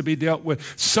room has to be dealt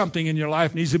with. Something in your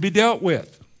life needs to be dealt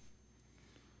with.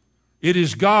 It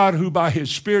is God who by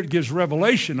his Spirit gives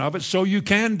revelation of it so you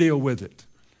can deal with it.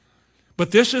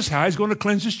 But this is how he's going to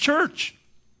cleanse his church.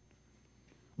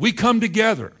 We come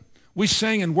together. We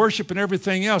sing and worship and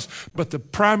everything else, but the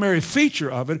primary feature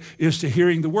of it is to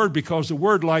hearing the word, because the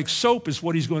word, like soap, is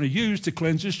what he's going to use to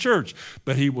cleanse his church.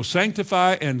 But he will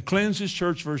sanctify and cleanse his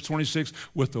church, verse 26,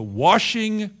 with the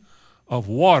washing of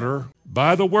water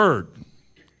by the word,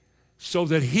 so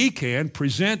that he can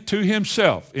present to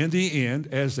himself in the end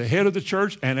as the head of the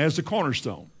church and as the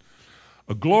cornerstone.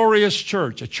 A glorious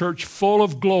church, a church full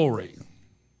of glory,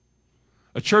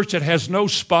 a church that has no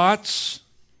spots,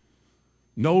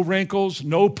 no wrinkles,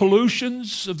 no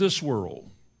pollutions of this world.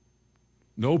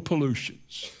 No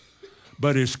pollutions.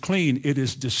 But is clean. It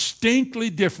is distinctly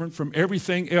different from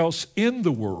everything else in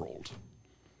the world.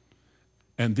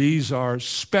 And these are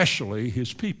specially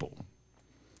his people.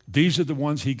 These are the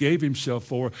ones he gave himself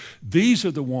for. These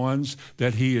are the ones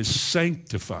that he is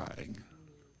sanctifying.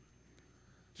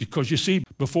 Because you see,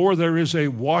 before there is a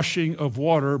washing of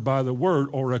water by the word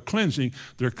or a cleansing,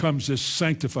 there comes this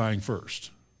sanctifying first.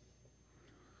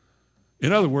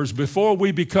 In other words, before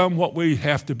we become what we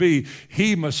have to be,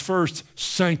 he must first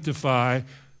sanctify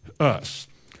us.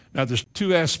 Now, there's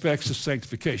two aspects of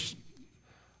sanctification.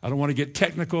 I don't want to get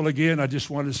technical again. I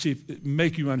just want to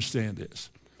make you understand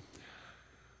this.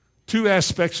 Two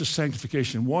aspects of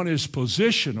sanctification. One is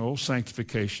positional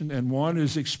sanctification, and one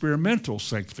is experimental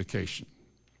sanctification.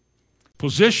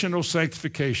 Positional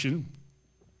sanctification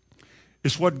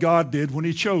is what God did when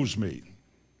he chose me.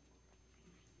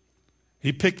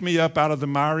 He picked me up out of the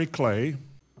miry clay.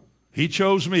 He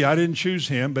chose me. I didn't choose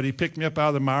him, but he picked me up out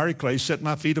of the miry clay, set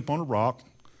my feet upon a rock,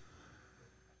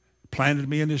 planted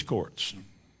me in his courts.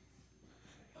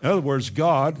 In other words,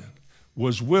 God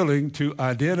was willing to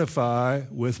identify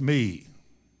with me.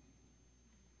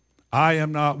 I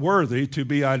am not worthy to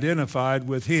be identified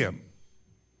with him.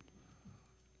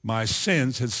 My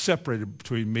sins had separated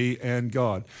between me and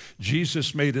God.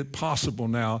 Jesus made it possible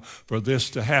now for this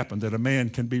to happen, that a man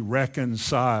can be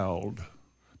reconciled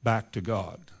back to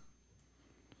God.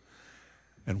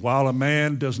 And while a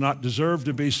man does not deserve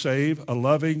to be saved, a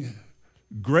loving,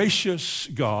 gracious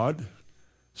God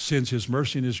sends his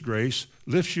mercy and his grace,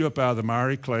 lifts you up out of the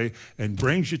miry clay, and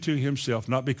brings you to himself,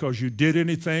 not because you did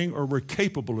anything or were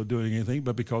capable of doing anything,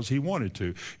 but because he wanted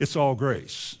to. It's all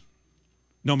grace.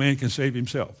 No man can save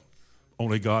himself.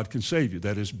 Only God can save you.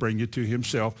 That is, bring you to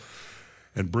himself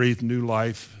and breathe new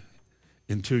life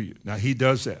into you. Now, he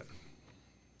does that.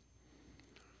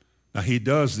 Now, he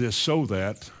does this so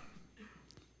that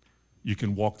you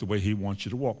can walk the way he wants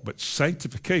you to walk. But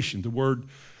sanctification, the word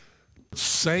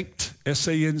sanct,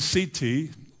 S-A-N-C-T,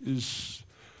 is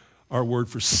our word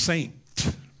for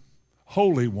saint,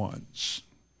 holy ones.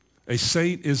 A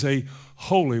saint is a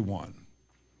holy one.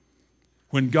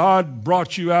 When God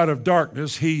brought you out of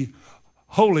darkness, he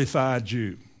holified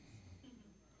you,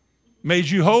 made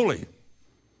you holy.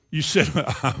 You said,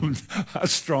 I'm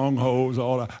strongholds,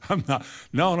 all that. I'm not.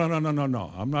 No.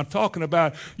 I'm not talking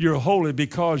about you're holy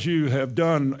because you have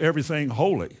done everything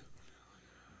holy.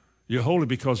 You're holy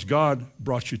because God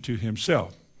brought you to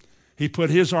himself. He put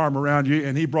his arm around you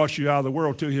and he brought you out of the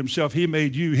world to himself. He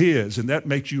made you his, and that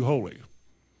makes you holy.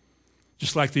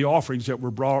 Just like the offerings that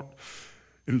were brought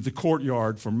into the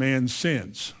courtyard for man's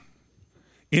sins.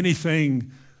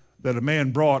 Anything that a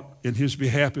man brought in his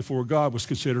behalf before God was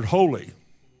considered holy.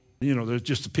 You know, there's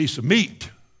just a piece of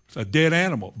meat. It's a dead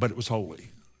animal, but it was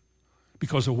holy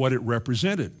because of what it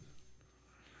represented.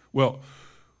 Well,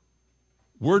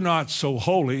 we're not so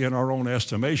holy in our own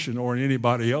estimation or in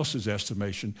anybody else's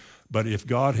estimation, but if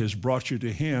God has brought you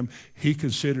to him, he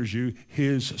considers you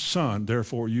his son.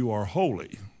 Therefore, you are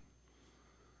holy.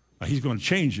 Now, he's going to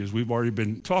change you, as we've already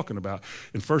been talking about.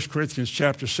 In 1 Corinthians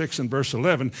chapter 6 and verse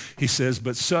 11, he says,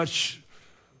 but such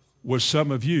was some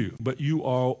of you, but you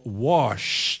are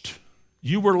washed.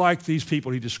 You were like these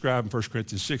people he described in 1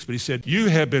 Corinthians 6, but he said, you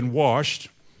have been washed,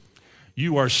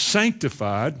 you are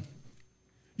sanctified,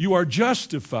 you are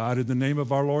justified in the name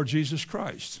of our Lord Jesus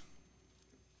Christ.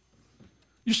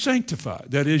 You're sanctified.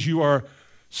 That is, you are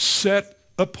set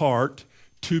apart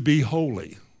to be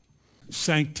holy.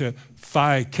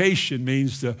 Sanctification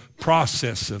means the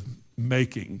process of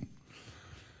making.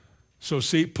 So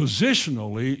see,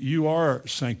 positionally, you are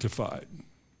sanctified.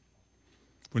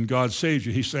 When God saved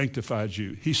you, he sanctified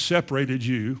you. He separated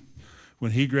you.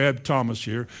 When he grabbed Thomas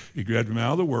here, he grabbed him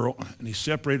out of the world, and he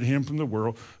separated him from the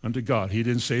world unto God. He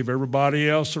didn't save everybody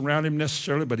else around him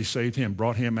necessarily, but he saved him,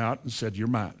 brought him out, and said, you're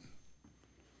mine.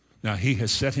 Now, he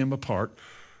has set him apart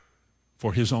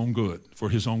for his own good, for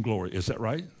his own glory. Is that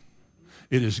right?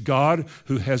 It is God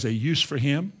who has a use for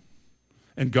him,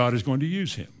 and God is going to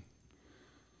use him.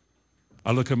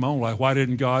 I look at my own life. Why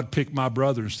didn't God pick my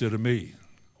brother instead of me?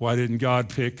 Why didn't God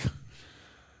pick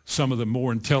some of the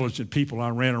more intelligent people I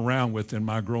ran around with in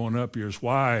my growing up years?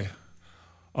 Why,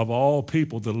 of all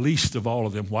people, the least of all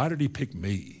of them, why did he pick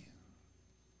me?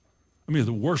 I mean,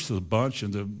 the worst of the bunch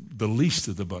and the least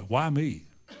of the bunch. Why me?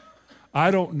 I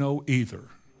don't know either.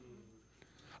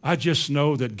 I just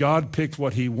know that God picked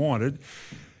what he wanted.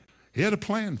 He had a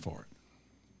plan for it.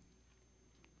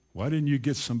 Why didn't you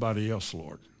get somebody else,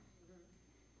 Lord?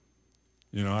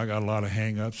 You know, I got a lot of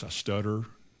hang-ups. I stutter.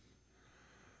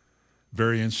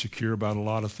 Very insecure about a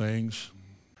lot of things.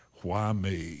 Why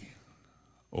me?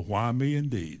 Oh, why me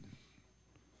indeed?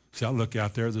 See, I look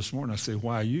out there this morning, I say,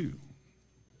 why you?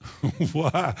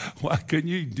 Why couldn't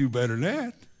you do better than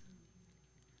that?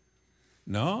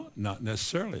 No, not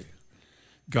necessarily.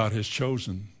 God has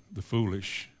chosen the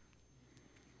foolish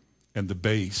and the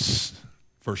base.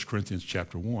 1 Corinthians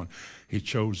chapter 1. He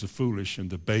chose the foolish and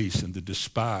the base and the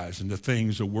despised and the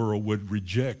things the world would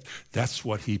reject. That's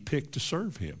what he picked to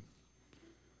serve him.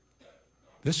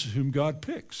 This is whom God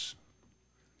picks.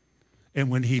 And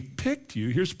when he picked you,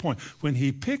 here's the point. When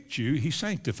he picked you, he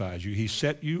sanctified you. He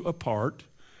set you apart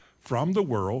from the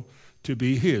world to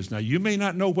be his. Now, you may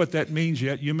not know what that means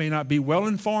yet. You may not be well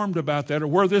informed about that or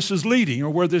where this is leading or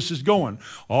where this is going.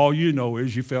 All you know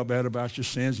is you felt bad about your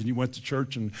sins and you went to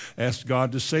church and asked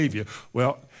God to save you.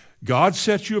 Well, God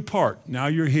set you apart. Now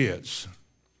you're his.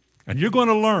 And you're going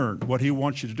to learn what he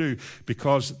wants you to do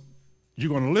because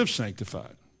you're going to live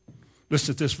sanctified.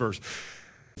 Listen to this verse.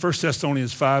 1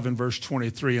 Thessalonians 5 and verse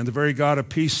 23. And the very God of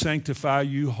peace sanctify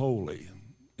you wholly,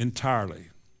 entirely.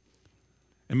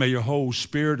 And may your whole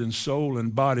spirit and soul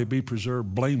and body be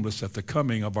preserved blameless at the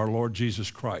coming of our Lord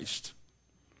Jesus Christ.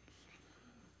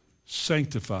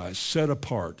 Sanctify, set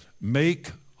apart,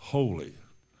 make holy,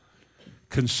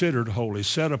 considered holy,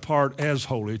 set apart as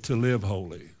holy to live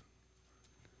holy.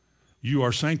 You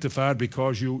are sanctified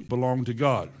because you belong to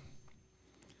God.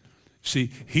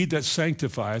 See, he that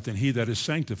sanctifieth and he that is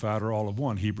sanctified are all of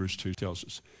one, Hebrews 2 tells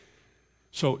us.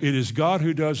 So it is God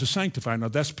who does the sanctifying. Now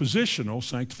that's positional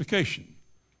sanctification.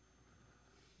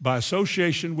 By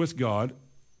association with God,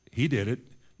 he did it,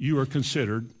 you are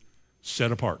considered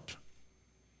set apart.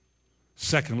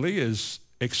 Secondly is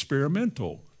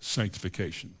experimental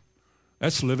sanctification.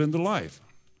 That's living the life.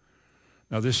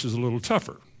 Now this is a little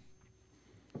tougher.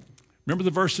 Remember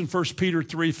the verse in 1 Peter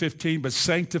 3:15, but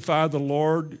sanctify the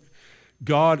Lord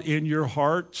God in your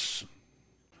hearts.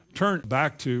 Turn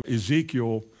back to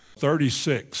Ezekiel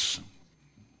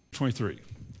 36:23.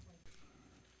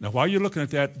 Now, while you're looking at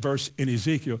that verse in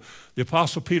Ezekiel, the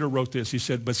Apostle Peter wrote this. He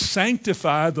said, but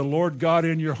sanctify the Lord God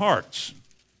in your hearts.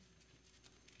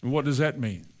 And what does that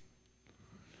mean?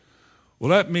 Well,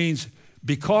 that means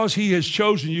because he has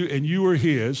chosen you and you are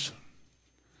his,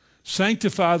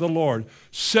 sanctify the Lord.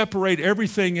 Separate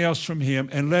everything else from him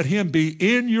and let him be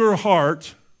in your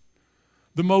heart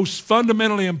the most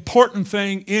fundamentally important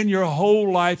thing in your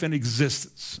whole life and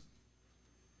existence.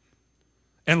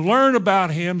 And learn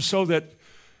about him so that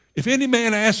if any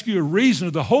man asks you a reason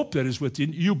of the hope that is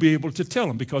within you, you'll be able to tell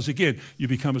him. Because again, you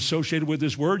become associated with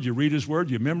his word, you read his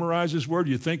word, you memorize his word,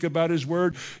 you think about his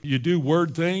word, you do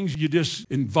word things, you just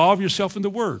involve yourself in the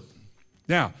word.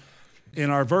 Now, in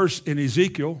our verse in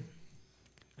Ezekiel,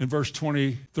 in verse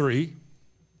 23,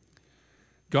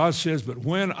 God says, but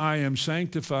when I am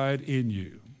sanctified in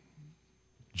you,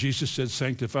 Jesus said,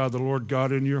 sanctify the Lord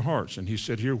God in your hearts. And he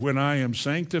said here, when I am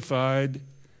sanctified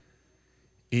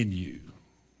in you.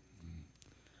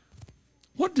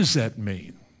 What does that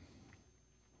mean?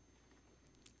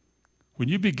 When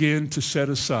you begin to set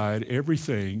aside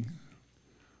everything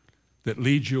that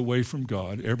leads you away from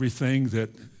God, everything that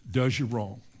does you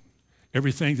wrong,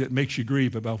 everything that makes you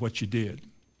grieve about what you did,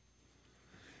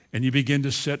 and you begin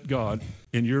to set God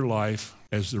in your life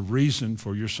as the reason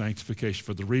for your sanctification,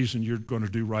 for the reason you're going to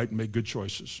do right and make good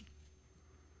choices.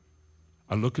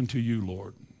 I look unto you,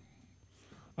 Lord.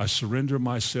 I surrender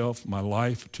myself, my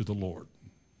life to the Lord.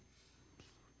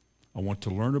 I want to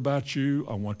learn about you.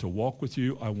 I want to walk with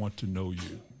you. I want to know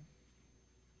you.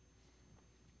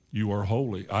 You are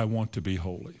holy. I want to be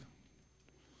holy.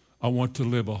 I want to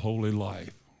live a holy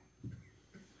life.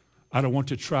 I don't want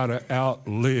to try to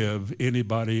outlive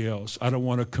anybody else. I don't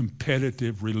want a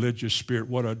competitive religious spirit.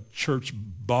 What a church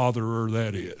botherer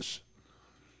that is.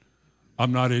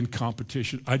 I'm not in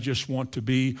competition. I just want to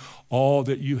be all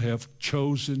that you have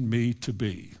chosen me to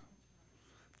be.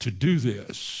 To do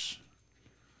this,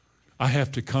 I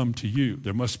have to come to you.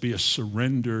 There must be a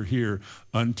surrender here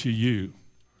unto you.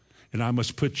 And I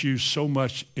must put you so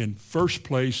much in first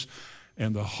place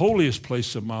and the holiest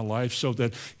place of my life so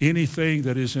that anything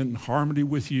that is in harmony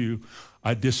with you,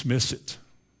 I dismiss it.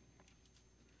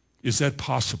 Is that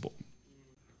possible?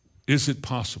 Is it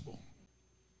possible?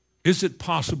 Is it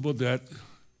possible that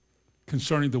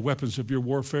concerning the weapons of your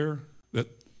warfare, that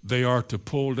they are to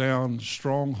pull down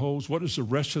strongholds? What does the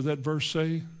rest of that verse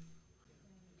say?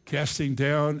 Casting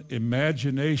down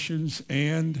imaginations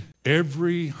and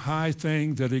every high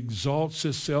thing that exalts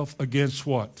itself against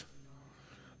what?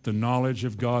 The knowledge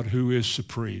of God who is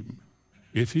supreme.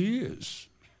 If he is.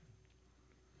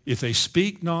 If they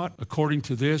speak not according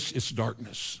to this, it's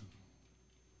darkness.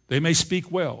 They may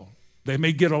speak well. They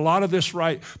may get a lot of this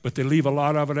right, but they leave a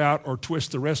lot of it out or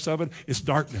twist the rest of it. It's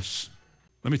darkness.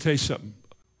 Let me tell you something.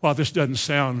 While this doesn't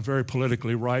sound very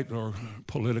politically right or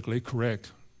politically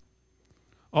correct,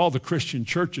 all the Christian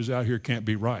churches out here can't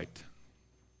be right.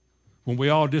 When we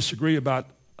all disagree about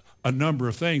a number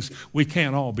of things, we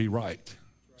can't all be right.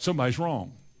 Somebody's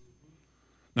wrong.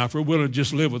 Now, if we're willing to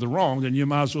just live with the wrong, then you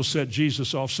might as well set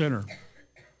Jesus off center.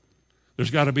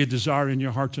 There's got to be a desire in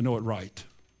your heart to know it right.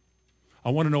 I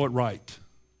want to know it right.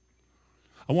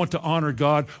 I want to honor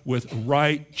God with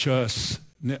righteousness.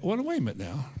 Well, wait a minute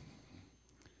now.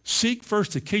 Seek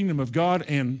first the kingdom of God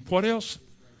and what else?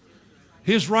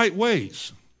 His right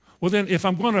ways. Well, then, if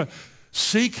I'm going to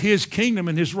seek his kingdom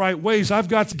and his right ways, I've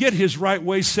got to get his right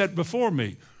ways set before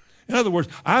me. In other words,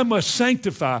 I must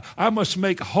sanctify. I must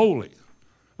make holy,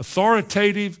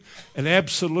 authoritative, and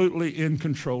absolutely in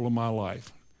control of my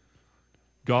life.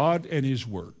 God and his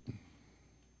word.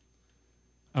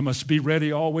 I must be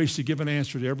ready always to give an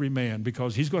answer to every man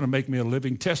because he's going to make me a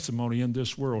living testimony in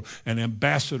this world, an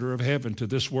ambassador of heaven to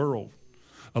this world,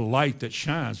 a light that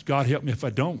shines. God help me if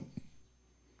I don't.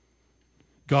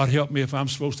 God help me if I'm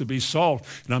supposed to be salt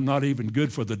and I'm not even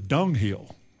good for the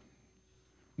dunghill,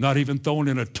 not even thrown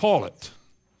in a toilet.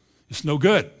 It's no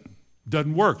good.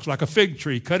 Doesn't work. It's like a fig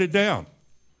tree. Cut it down.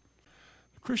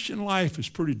 The Christian life is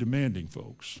pretty demanding,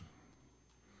 folks.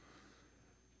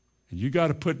 And you got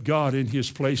to put God in his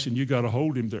place and you got to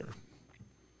hold him there.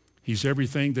 He's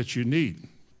everything that you need.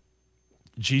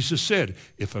 Jesus said,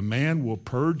 if a man will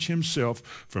purge himself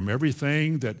from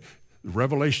everything that the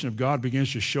revelation of God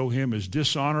begins to show him is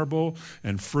dishonorable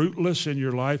and fruitless in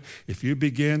your life, if you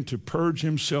begin to purge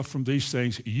himself from these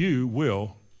things, you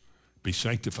will be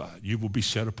sanctified. You will be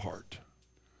set apart.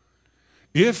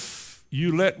 If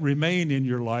you let remain in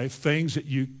your life things that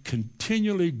you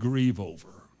continually grieve over,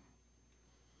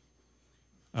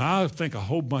 I think a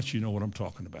whole bunch of you know what I'm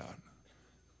talking about.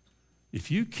 If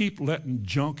you keep letting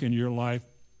junk in your life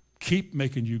keep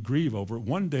making you grieve over it,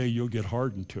 one day you'll get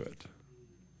hardened to it.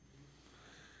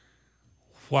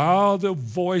 While the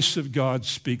voice of God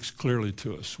speaks clearly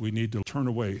to us, we need to turn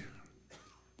away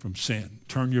from sin.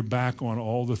 Turn your back on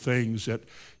all the things that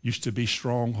used to be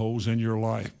strongholds in your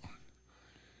life.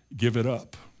 Give it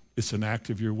up. It's an act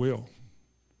of your will.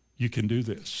 You can do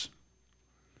this.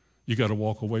 You got to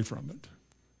walk away from it.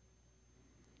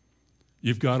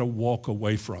 You've got to walk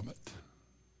away from it.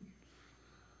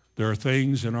 There are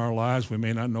things in our lives, we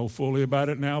may not know fully about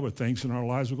it now, but things in our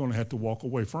lives we're going to have to walk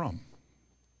away from.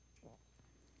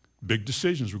 Big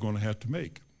decisions we're going to have to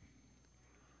make.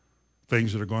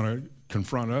 Things that are going to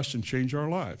confront us and change our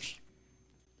lives.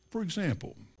 For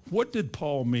example, what did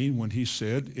Paul mean when he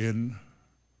said in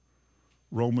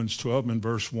Romans 12 and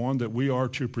verse 1 that we are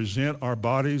to present our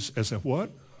bodies as a what?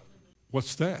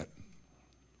 What's that?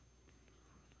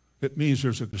 It means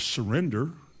there's a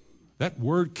surrender. That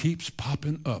word keeps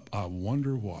popping up. I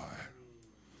wonder why.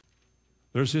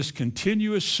 There's this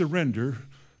continuous surrender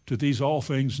to these all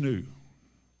things new.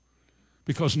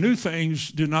 Because new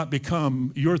things do not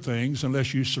become your things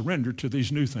unless you surrender to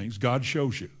these new things. God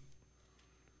shows you.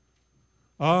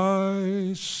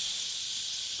 I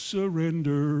surrender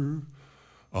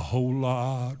a whole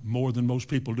lot more than most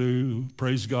people do.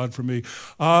 Praise God for me.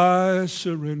 I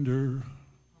surrender.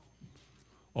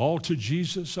 All to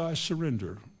Jesus I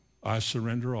surrender. I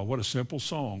surrender all. What a simple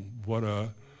song. What a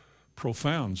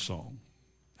profound song.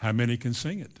 How many can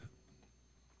sing it?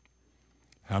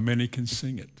 How many can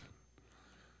sing it?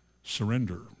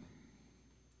 Surrender.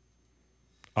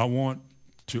 I want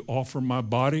to offer my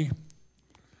body,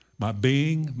 my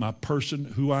being, my person,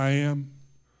 who I am,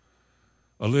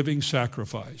 a living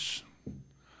sacrifice.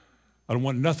 I don't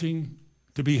want nothing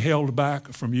to be held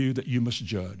back from you that you must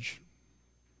judge.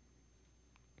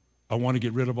 I want to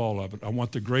get rid of all of it. I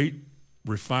want the great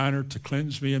refiner to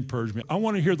cleanse me and purge me. I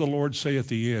want to hear the Lord say at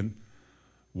the end,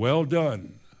 well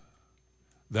done,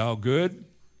 thou good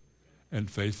and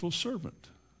faithful servant.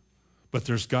 But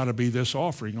there's got to be this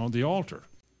offering on the altar.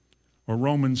 Or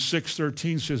Romans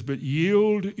 6:13 says, but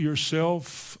yield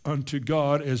yourself unto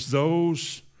God as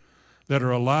those that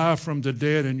are alive from the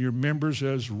dead, and your members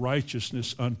as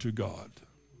righteousness unto God.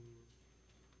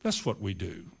 That's what we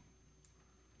do.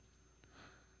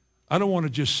 I don't want to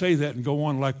just say that and go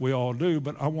on like we all do,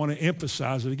 but I want to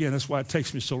emphasize it again. That's why it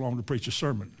takes me so long to preach a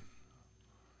sermon.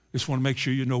 Just want to make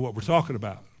sure you know what we're talking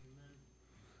about.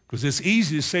 Because it's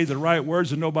easy to say the right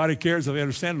words and nobody cares if they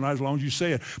understand it, not as long as you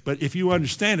say it. But if you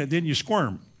understand it, then you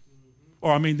squirm.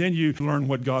 Then you learn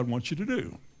what God wants you to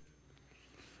do.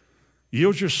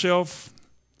 Yield yourself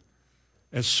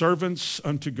as servants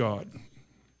unto God,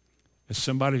 as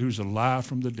somebody who's alive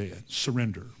from the dead.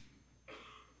 Surrender.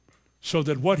 So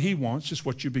that what he wants is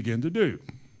what you begin to do.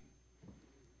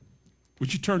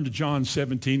 Would you turn to John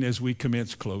 17 as we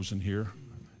commence closing here?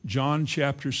 John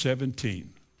chapter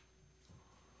 17.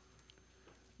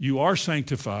 You are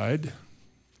sanctified.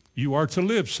 You are to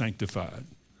live sanctified.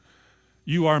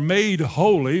 You are made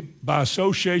holy by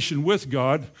association with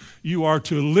God. You are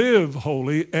to live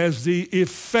holy as the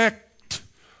effect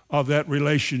of that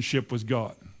relationship with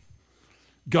God.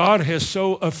 God has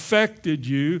so affected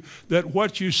you that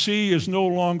what you see is no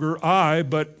longer I,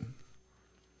 but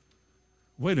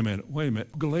wait a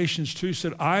minute. Galatians 2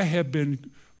 said, I have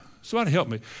been, somebody help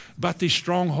me, about these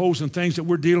strongholds and things that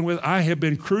we're dealing with. I have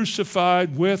been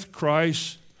crucified with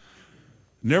Christ.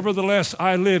 Nevertheless,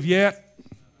 I live yet.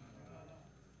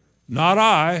 Not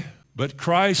I, but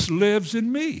Christ lives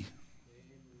in me.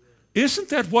 Isn't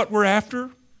that what we're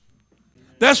after?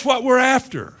 That's what we're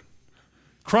after.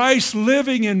 Christ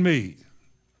living in me.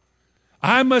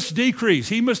 I must decrease.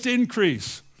 He must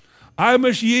increase. I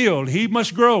must yield. He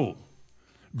must grow.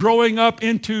 Growing up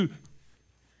into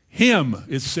him,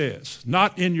 it says.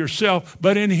 Not in yourself,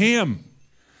 but in him.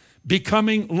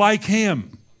 Becoming like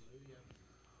him.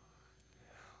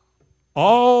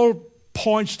 All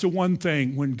points to one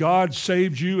thing. When God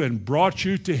saved you and brought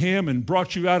you to him and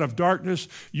brought you out of darkness,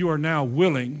 you are now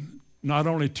willing not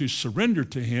only to surrender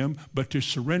to him, but to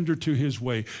surrender to his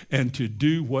way and to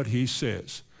do what he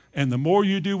says. And the more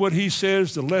you do what he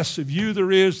says, the less of you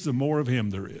there is, the more of him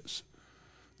there is.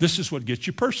 This is what gets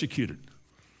you persecuted.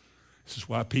 This is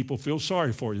why people feel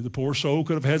sorry for you. The poor soul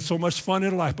could have had so much fun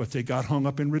in life, but they got hung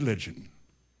up in religion.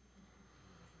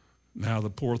 Now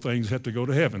the poor things have to go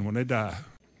to heaven when they die.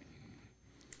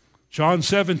 John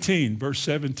 17, verse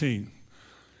 17.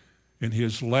 In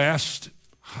his last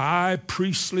high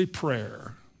priestly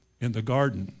prayer in the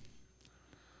garden,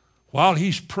 while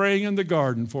he's praying in the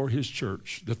garden for his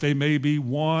church, that they may be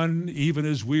one, even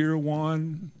as we are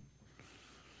one.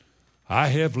 I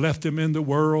have left them in the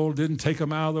world, didn't take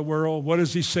them out of the world. What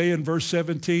does he say in verse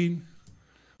 17?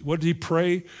 What did he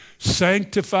pray?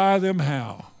 Sanctify them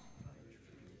how?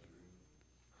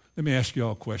 Let me ask you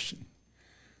all a question.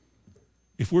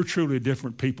 If we're truly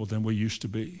different people than we used to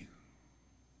be,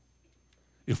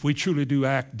 if we truly do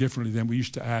act differently than we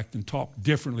used to act and talk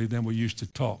differently than we used to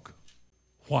talk,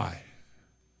 why?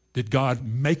 Did God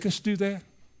make us do that?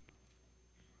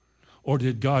 Or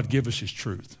did God give us his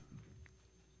truth?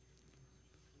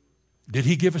 Did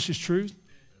he give us his truth?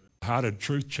 How did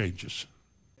truth change us?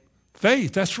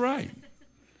 Faith, that's right.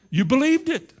 You believed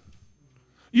it.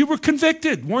 You were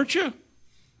convicted, weren't you?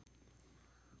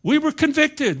 We were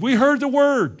convicted. We heard the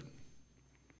word.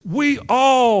 We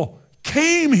all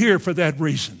came here for that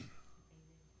reason.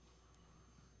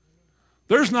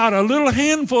 There's not a little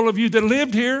handful of you that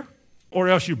lived here, or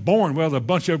else you're born. Well, a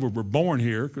bunch of us were born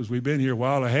here because we've been here a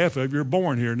while, and half of you are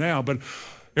born here now. But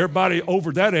everybody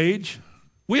over that age,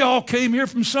 we all came here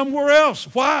from somewhere else.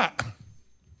 Why?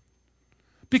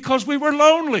 Because we were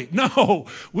lonely. No,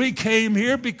 we came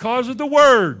here because of the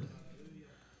word.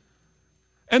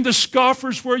 And the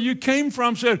scoffers where you came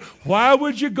from said, why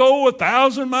would you go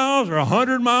 1,000 miles or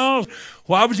 100 miles?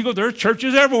 Why would you go? There are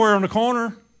churches everywhere on the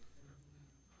corner.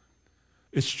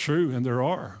 It's true, and there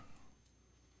are.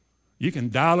 You can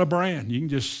dial a brand. You can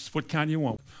just, what kind you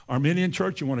want. Arminian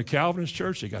church, you want a Calvinist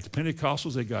church. They got the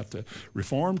Pentecostals. They got the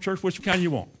Reformed church. Which kind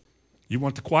you want? You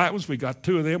want the quiet ones? We got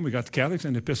two of them. We got the Catholics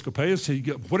and the Episcopalians. So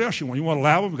what else you want? You want a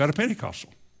loud one? We got a Pentecostal.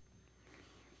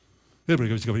 Everybody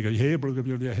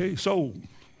goes, hey, so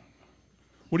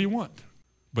what do you want?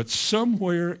 But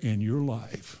somewhere in your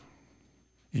life,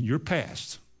 in your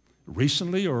past,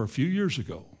 recently or a few years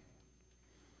ago,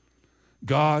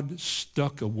 God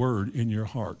stuck a word in your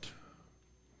heart.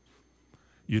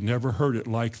 You never heard it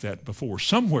like that before.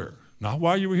 Somewhere, not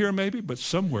while you were here maybe, but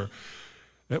somewhere,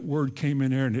 that word came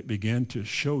in there and it began to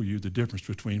show you the difference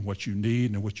between what you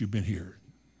need and what you've been hearing.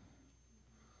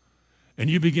 And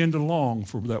you begin to long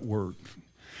for that word.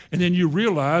 And then you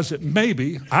realize that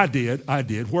maybe I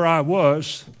did, where I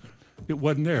was, it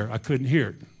wasn't there. I couldn't hear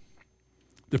it.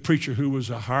 The preacher who was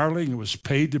a hireling and was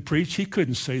paid to preach, he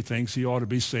couldn't say things he ought to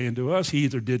be saying to us. He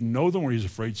either didn't know them or he's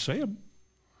afraid to say them.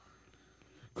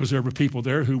 Because there were people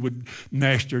there who would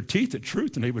gnash their teeth at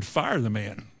truth and they would fire the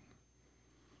man.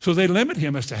 So they limit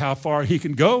him as to how far he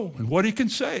can go and what he can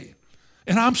say.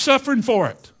 And I'm suffering for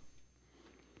it.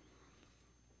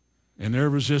 And there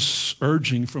was this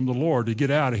urging from the Lord to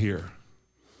get out of here.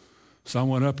 So I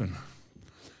went up and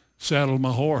saddled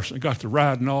my horse and got to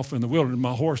riding off in the wilderness.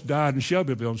 My horse died in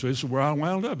Shelbyville, so this is where I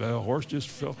wound up. The horse just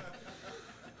fell.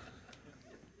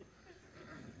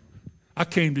 I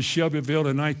came to Shelbyville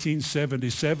in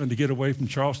 1977 to get away from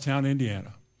Charlestown,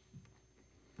 Indiana.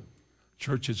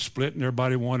 Church had split and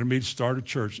everybody wanted me to start a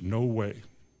church. No way.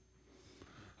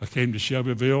 I came to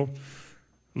Shelbyville.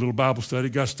 A little Bible study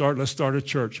got started. Let's start a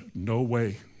church. No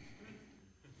way.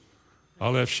 I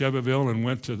left Shelbyville and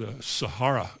went to the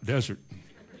Sahara Desert.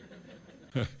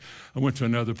 I went to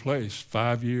another place,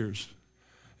 5 years.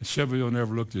 And Shelbyville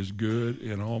never looked as good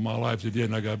in all my life as it did.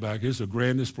 And I got back. It's the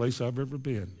grandest place I've ever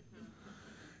been.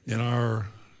 In our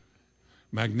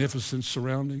magnificent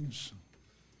surroundings,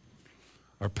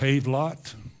 our paved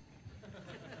lot,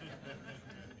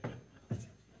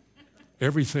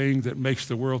 everything that makes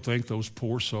the world think those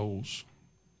poor souls.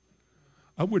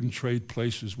 I wouldn't trade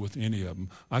places with any of them.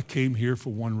 I came here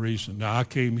for one reason. Now, I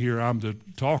came here, I'm the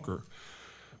talker,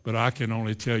 but I can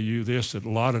only tell you this, that a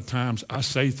lot of times I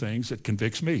say things that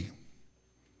convicts me.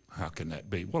 How can that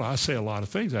be? Well, I say a lot of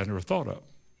things I never thought of.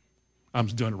 I'm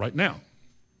doing it right now.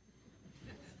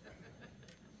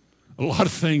 A lot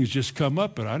of things just come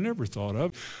up that I never thought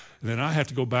of. And then I have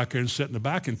to go back there and sit in the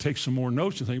back and take some more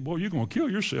notes and think, boy, you're going to kill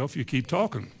yourself if you keep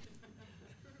talking.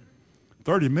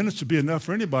 30 minutes would be enough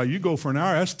for anybody. You go for an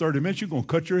hour, that's 30 minutes. You're going to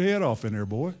cut your head off in there,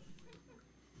 boy.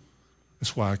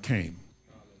 That's why I came.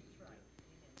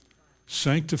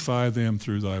 Sanctify them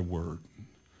through thy word.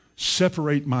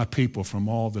 Separate my people from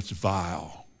all that's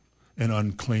vile and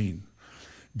unclean.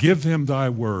 Give them thy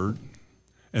word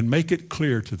and make it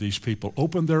clear to these people.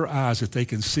 Open their eyes that they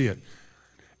can see it.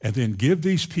 And then give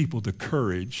these people the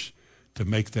courage to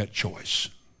make that choice.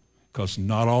 Because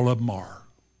not all of them are.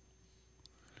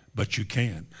 But you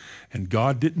can. And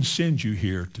God didn't send you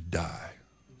here to die.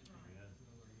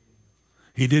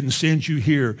 He didn't send you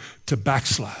here to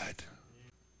backslide.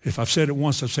 If I've said it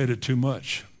once, I've said it too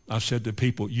much. I've said to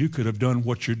people, you could have done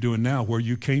what you're doing now where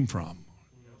you came from.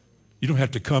 You don't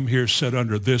have to come here, sit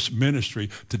under this ministry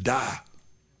to die.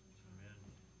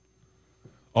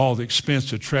 all the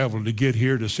expense of traveling to get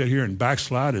here, to sit here and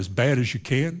backslide as bad as you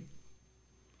can.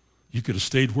 You could have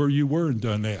stayed where you were and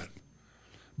done that.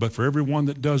 But for everyone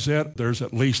that does that, there's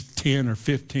at least 10 or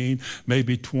 15,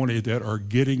 maybe 20 that are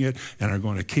getting it and are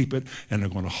going to keep it and they're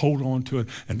going to hold on to it,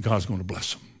 and God's going to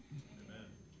bless them.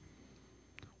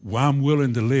 Well, I'm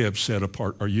willing to live set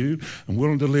apart. Are you? I'm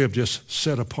willing to live just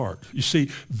set apart. You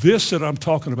see, this that I'm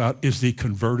talking about is the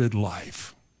converted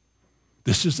life.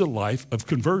 This is the life of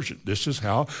conversion. This is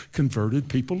how converted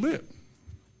people live.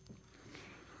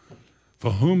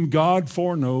 For whom God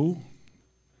foreknow,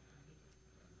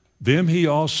 them he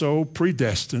also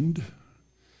predestined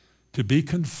to be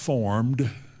conformed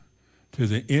to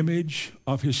the image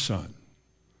of his Son.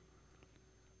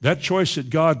 That choice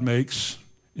that God makes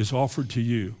is offered to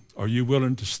you. Are you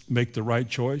willing to make the right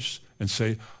choice and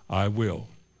say, I will,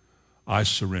 I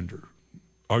surrender?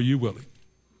 Are you willing?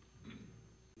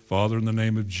 Father, in the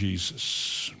name of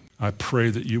Jesus, I pray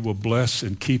that you will bless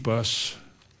and keep us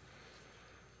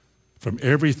from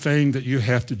everything that you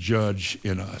have to judge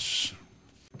in us.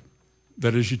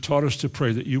 That as you taught us to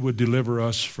pray, that you would deliver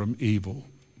us from evil.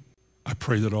 I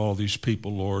pray that all these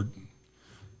people, Lord,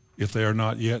 if they are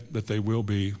not yet, that they will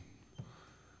be,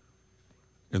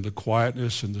 in the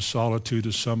quietness and the solitude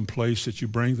of some place that you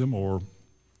bring them, or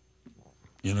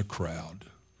in a crowd,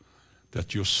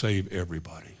 that you'll save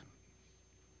everybody.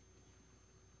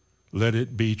 Let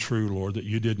it be true, Lord, that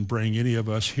you didn't bring any of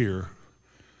us here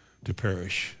to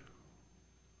perish.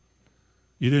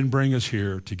 You didn't bring us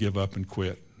here to give up and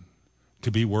quit,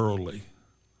 to be worldly,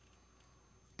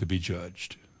 to be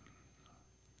judged.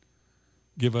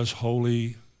 Give us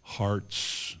holy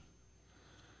hearts,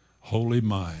 holy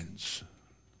minds,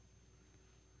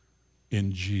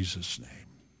 in Jesus' name.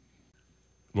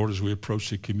 Lord, as we approach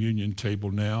the communion table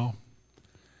now,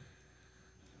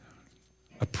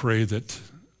 I pray that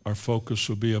our focus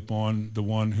will be upon the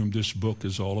one whom this book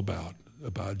is all about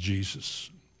Jesus.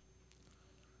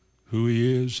 Who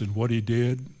he is and what he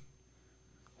did,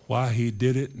 why he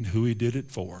did it, and who he did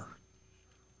it for.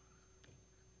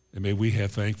 And may we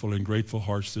have thankful and grateful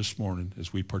hearts this morning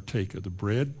as we partake of the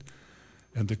bread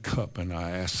and the cup, and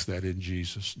I ask that in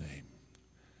Jesus' name.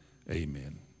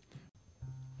 Amen.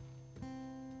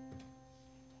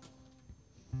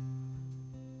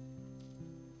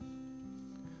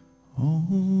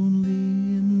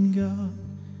 Only in God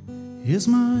is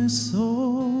my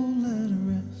soul at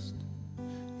rest.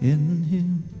 In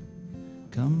him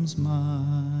comes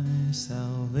my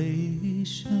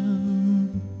salvation.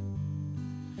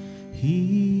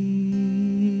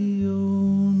 He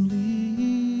only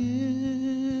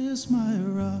is my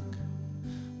rock,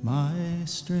 my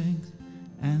strength,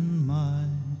 and my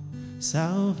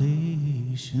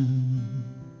salvation.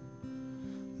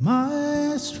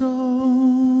 My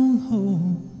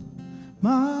stronghold,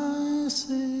 my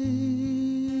Savior,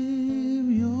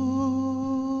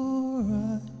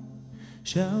 I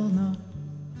shall not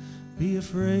be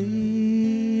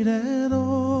afraid at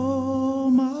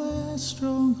all. My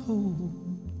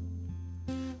stronghold,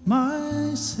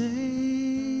 my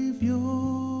Savior,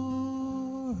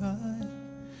 I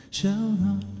shall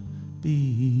not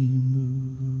be moved.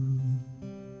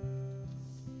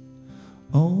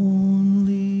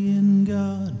 Only in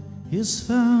God is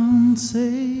found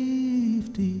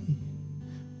safety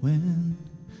when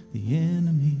the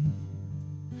enemy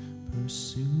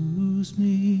pursues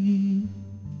me.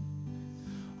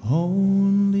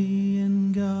 Only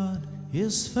in God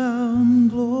is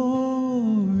found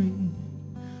glory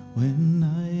when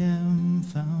I am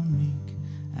found meek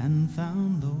and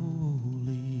found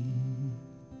lowly.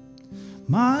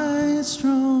 My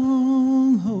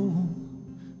stronghold,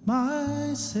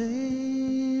 my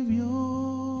Savior,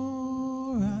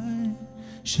 I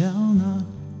shall not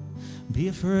be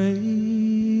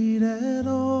afraid at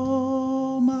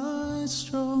all. My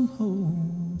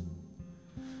stronghold,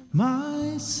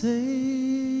 my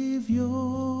Savior,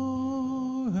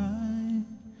 I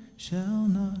shall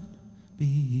not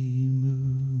be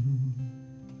moved.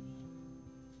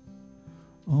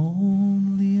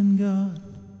 Only in God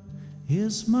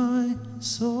is my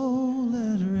soul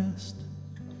at rest.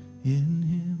 In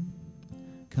him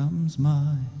comes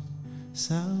my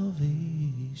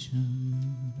salvation.